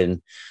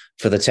attention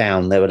for the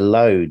town. There were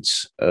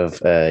loads of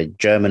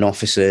German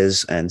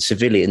officers and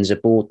civilians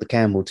aboard the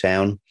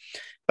Campbelltown,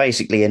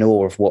 basically in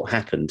awe of what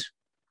happened,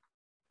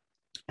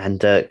 and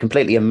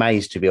completely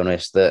amazed, to be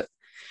honest, that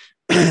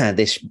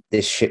this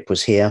ship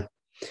was here.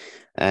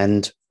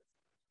 And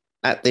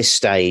at this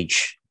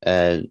stage,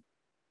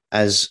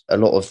 as a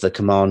lot of the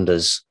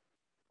commanders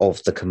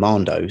of the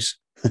commandos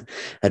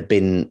had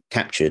been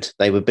captured,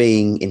 they were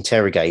being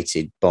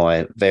interrogated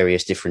by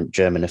various different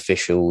German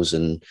officials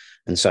and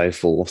so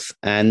forth.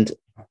 And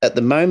at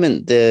the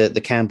moment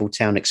the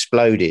Campbelltown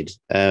exploded,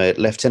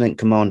 Lieutenant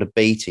Commander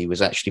Beatty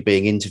was actually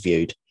being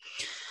interviewed.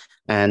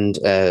 And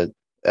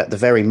at the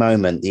very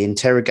moment, the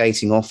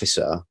interrogating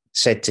officer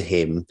said to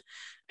him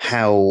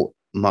how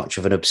much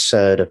of an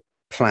absurd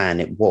plan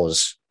it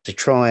was to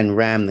try and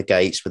ram the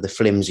gates with a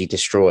flimsy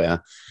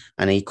destroyer.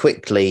 And he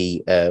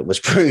quickly was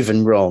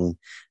proven wrong.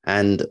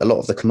 And a lot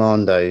of the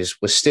commandos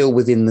were still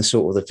within the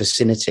sort of the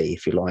vicinity,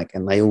 if you like,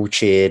 and they all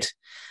cheered.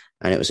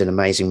 And it was an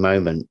amazing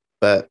moment.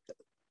 But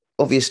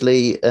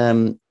obviously,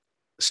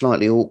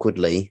 slightly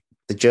awkwardly,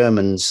 the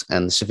Germans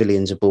and the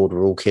civilians aboard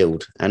were all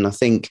killed. And I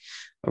think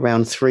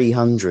around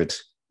 300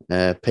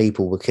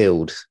 people were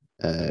killed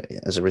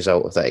as a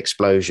result of that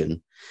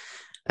explosion.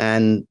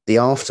 And the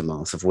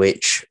aftermath of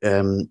which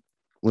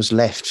was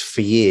left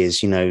for years.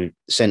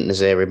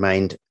 Sentinels Air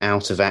remained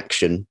out of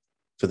action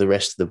for the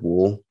rest of the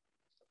war.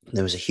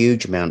 There was a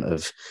huge amount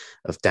of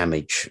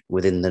damage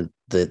within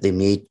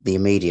the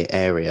immediate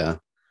area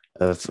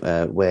of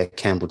where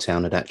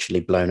Campbelltown had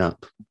actually blown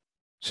up.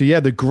 So yeah,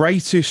 the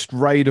greatest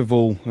raid of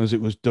all, as it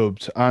was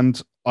dubbed.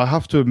 And I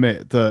have to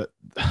admit that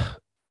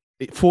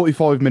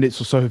 45 minutes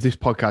or so of this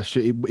podcast,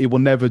 it will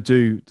never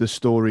do the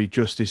story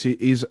justice. It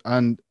is,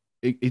 and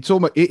it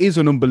is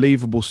an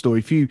unbelievable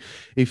story.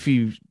 If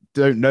you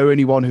don't know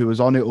anyone who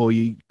was on it, or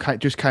you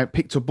just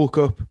picked a book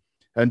up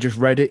and just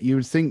read it,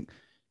 you'd think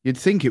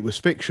it was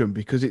fiction,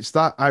 because it's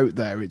that out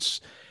there. It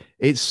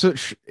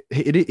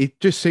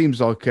just seems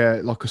like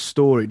a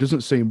story. It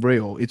doesn't seem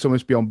real. It's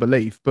almost beyond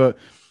belief. But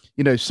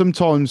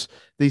sometimes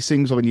these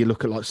things, when you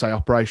look at, like, say,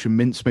 Operation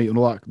Mincemeat and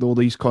all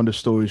these kind of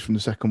stories from the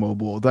Second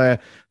World War, they're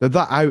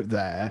that out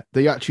there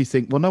that you actually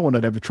think, well, no one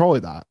would ever try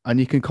that. And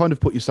you can kind of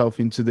put yourself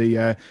into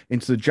the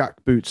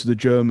jackboots of the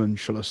Germans,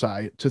 shall I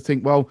say, to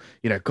think, well,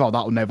 God,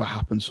 that will never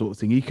happen, sort of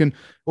thing. You can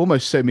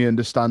almost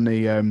semi-understand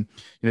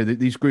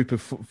these group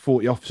of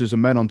 40 officers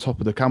and men on top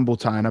of the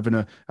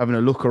Campbelltown having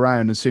a look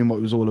around and seeing what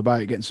it was all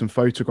about, getting some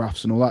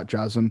photographs and all that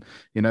jazz. And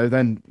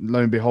then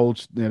lo and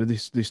behold,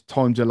 this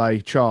time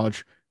delay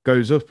charge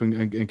goes up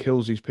and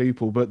kills these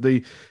people. But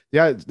the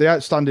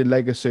outstanding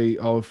legacy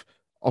of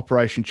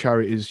Operation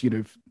Chariot is,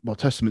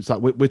 testament to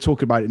that. We're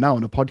talking about it now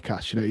on a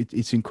podcast.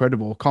 It's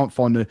incredible. I can't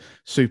find the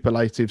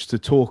superlatives to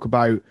talk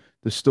about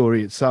the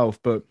story itself.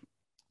 But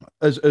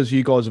as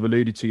you guys have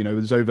alluded to,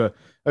 there's over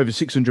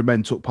 600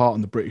 men took part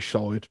on the British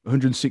side.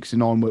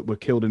 169 were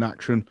killed in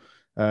action.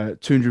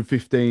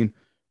 215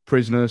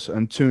 prisoners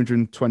and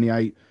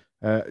 228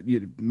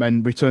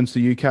 men returned to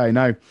the UK.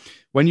 Now,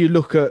 when you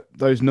look at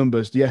those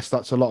numbers, yes,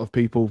 that's a lot of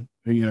people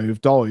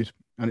who've died,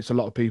 and it's a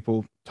lot of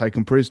people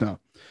taken prisoner.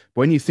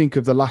 But when you think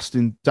of the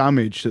lasting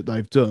damage that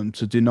they've done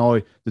to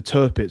deny the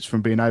Tirpitz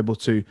from being able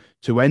to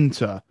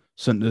enter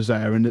Saint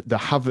Nazaire, and the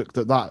havoc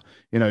that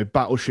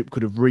battleship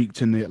could have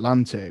wreaked in the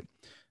Atlantic,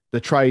 the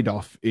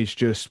trade-off is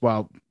just,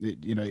 well,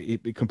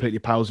 it completely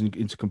pales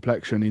into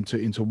complexion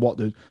into what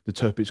the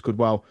Tirpitz could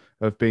well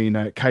have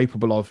been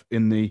capable of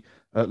in the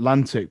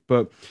Atlantic.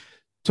 But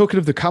talking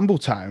of the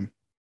Campbelltown,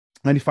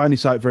 I only found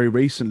this out very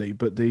recently,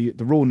 but the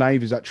Royal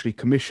Navy has actually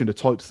commissioned a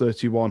Type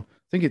 31. I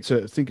think it's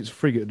a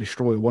frigate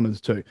destroyer, one of the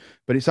two,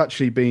 but it's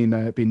actually been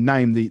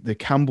named the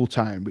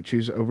Campbelltown, which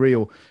is a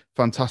real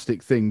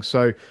fantastic thing.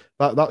 So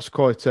that's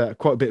quite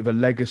a bit of a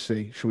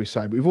legacy, shall we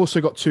say. But we've also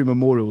got two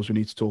memorials we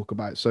need to talk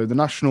about. So the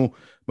National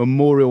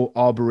Memorial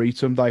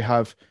Arboretum, they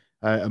have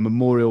a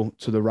memorial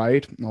to the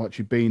raid. I've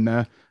actually been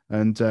there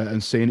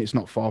and seen it. It's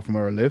not far from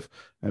where I live.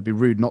 It'd be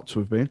rude not to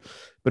have been.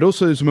 But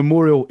also there's a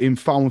memorial in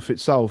Falmouth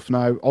itself.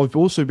 Now, I've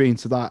also been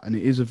to that, and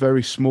it is a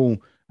very small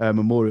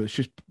memorial. It's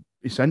just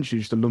essentially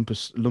just a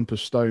lump of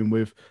stone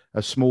with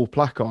a small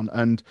plaque on.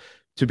 And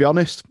to be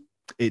honest,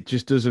 it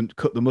just doesn't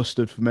cut the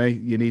mustard for me.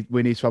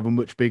 We need to have a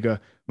much bigger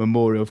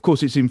memorial. Of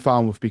course, it's in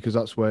Falmouth because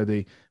that's where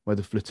the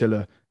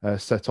flotilla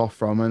set off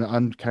from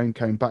and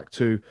came back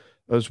to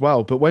as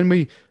well. But when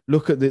we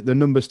look at the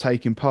numbers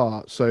taking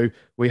part, so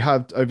we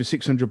had over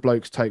 600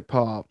 blokes take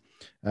part.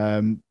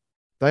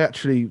 They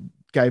actually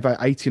gave out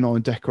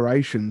 89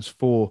 decorations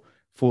for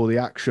the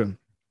action.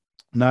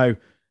 Now,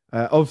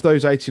 of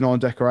those 89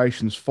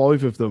 decorations,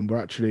 5 of them were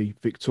actually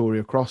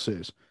Victoria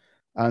Crosses,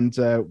 and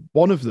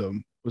one of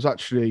them was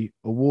actually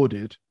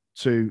awarded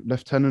to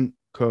Lieutenant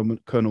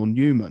Colonel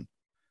Newman.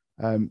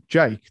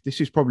 Jake, this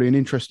is probably an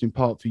interesting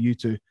part for you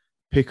to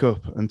pick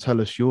up and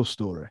tell us your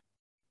story.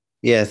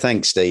 Yeah,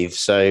 thanks, Steve.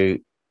 So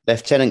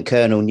Lieutenant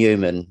Colonel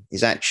Newman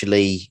is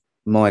actually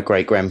my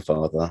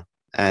great-grandfather.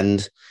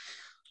 And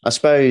I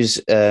suppose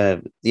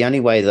the only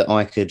way that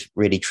I could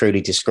really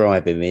truly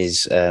describe him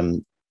is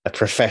a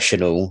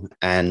professional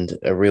and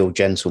a real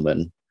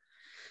gentleman.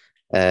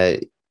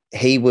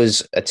 He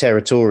was a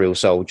territorial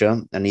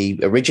soldier, and he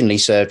originally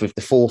served with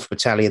the 4th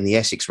Battalion, the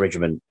Essex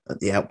Regiment, at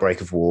the outbreak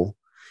of war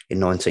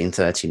in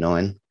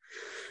 1939.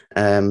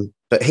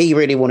 But he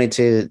really wanted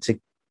to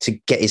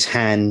get his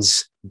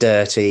hands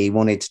dirty. He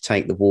wanted to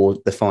take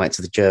the fight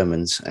to the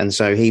Germans. And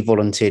so he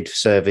volunteered for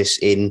service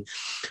in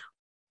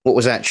what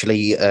was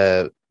actually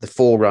the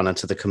forerunner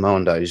to the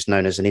commandos,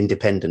 known as an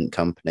independent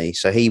company.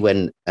 So he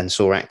went and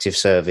saw active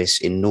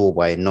service in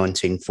Norway in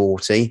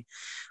 1940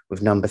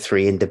 with number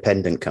 3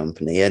 Independent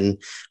Company.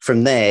 And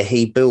from there,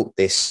 he built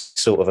this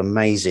sort of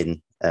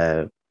amazing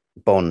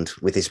bond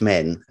with his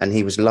men, and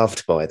he was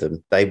loved by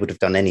them. They would have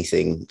done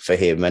anything for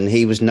him. And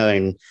he was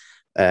known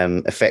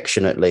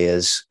affectionately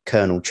as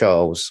Colonel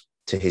Charles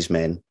to his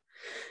men.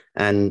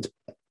 And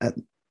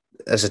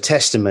as a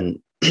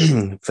testament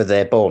for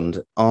their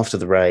bond, after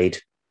the raid,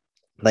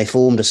 they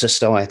formed a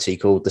society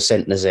called the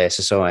Saint Nazaire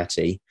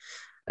Society,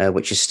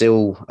 which is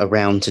still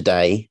around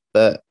today.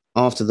 But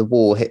after the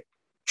war,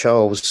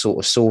 Charles sort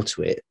of saw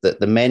to it that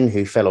the men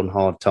who fell on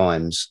hard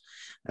times,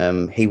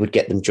 he would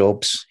get them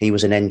jobs. He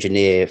was an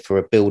engineer for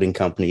a building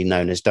company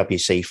known as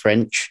WC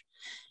French,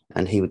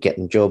 and he would get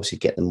them jobs,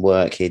 he'd get them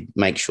work, he'd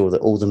make sure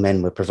that all the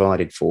men were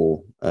provided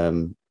for.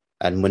 And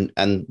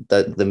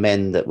the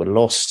men that were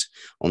lost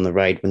on the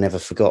raid were never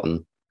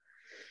forgotten.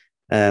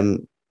 I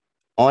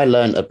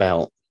learnt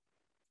about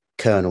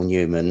Colonel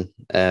Newman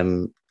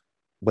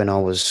when I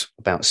was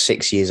about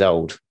 6 years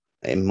old.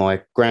 In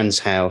my grand's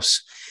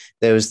house,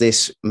 there was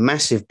this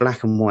massive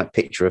black and white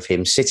picture of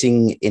him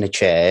sitting in a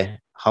chair,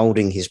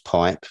 holding his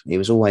pipe. He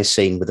was always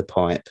seen with a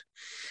pipe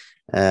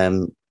at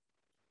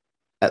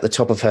the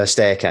top of her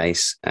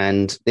staircase.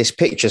 And this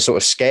picture sort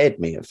of scared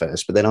me at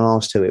first, but then I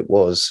asked who it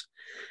was.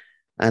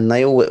 And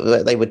they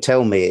would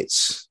tell me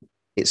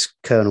it's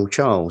Colonel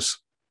Charles.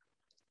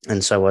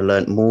 And so I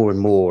learnt more and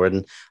more.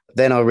 And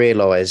then I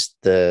realised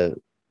the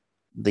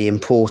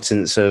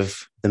importance of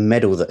the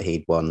medal that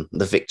he'd won,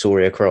 the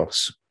Victoria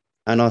Cross.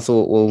 And I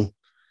thought, well,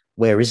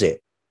 where is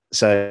it?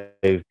 So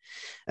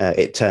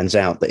it turns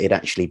out that it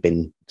actually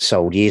been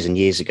sold years and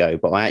years ago.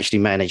 But I actually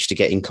managed to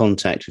get in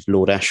contact with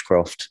Lord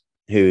Ashcroft,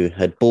 who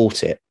had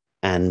bought it.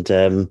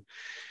 And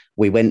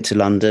we went to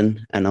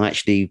London, and I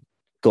actually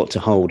got to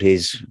hold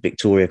his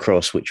Victoria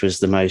Cross, which was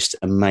the most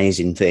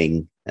amazing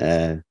thing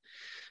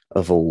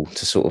of all,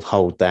 to sort of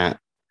hold that.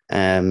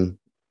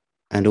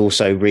 And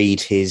also read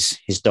his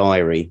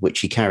diary, which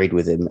he carried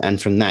with him.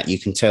 And from that, you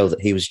can tell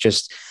that he was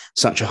just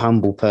such a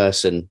humble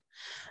person.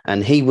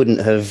 And he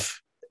wouldn't have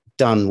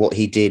done what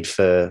he did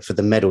for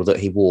the medal that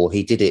he wore.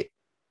 He did it,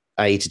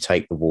 A, to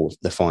take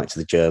the fight to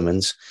the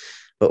Germans,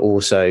 but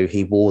also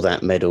he wore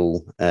that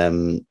medal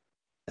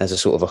as a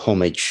sort of a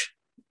homage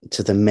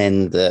to the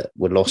men that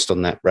were lost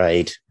on that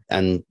raid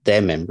and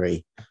their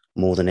memory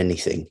more than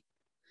anything.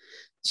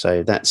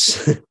 So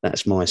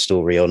that's my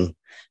story on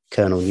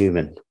Colonel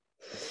Newman.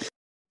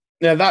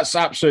 Yeah, that's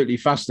absolutely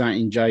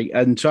fascinating, Jake.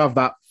 And to have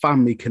that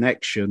family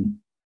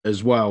connection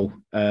as well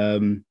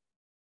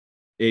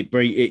it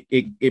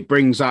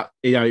brings that,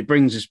 it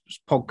brings this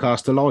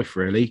podcast to life,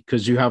 really,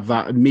 because you have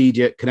that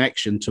immediate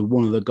connection to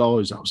one of the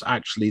guys that was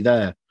actually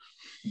there.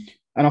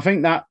 And I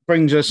think that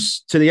brings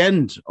us to the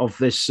end of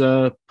this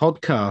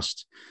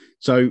podcast.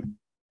 So,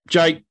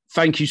 Jake,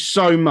 thank you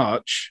so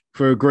much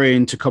for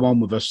agreeing to come on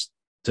with us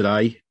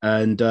today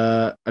and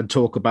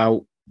talk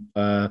about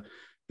the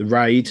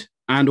raid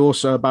and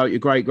also about your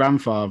great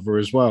grandfather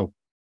as well.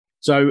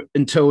 So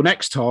until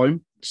next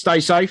time, stay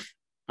safe.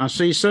 I'll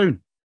see you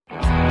soon.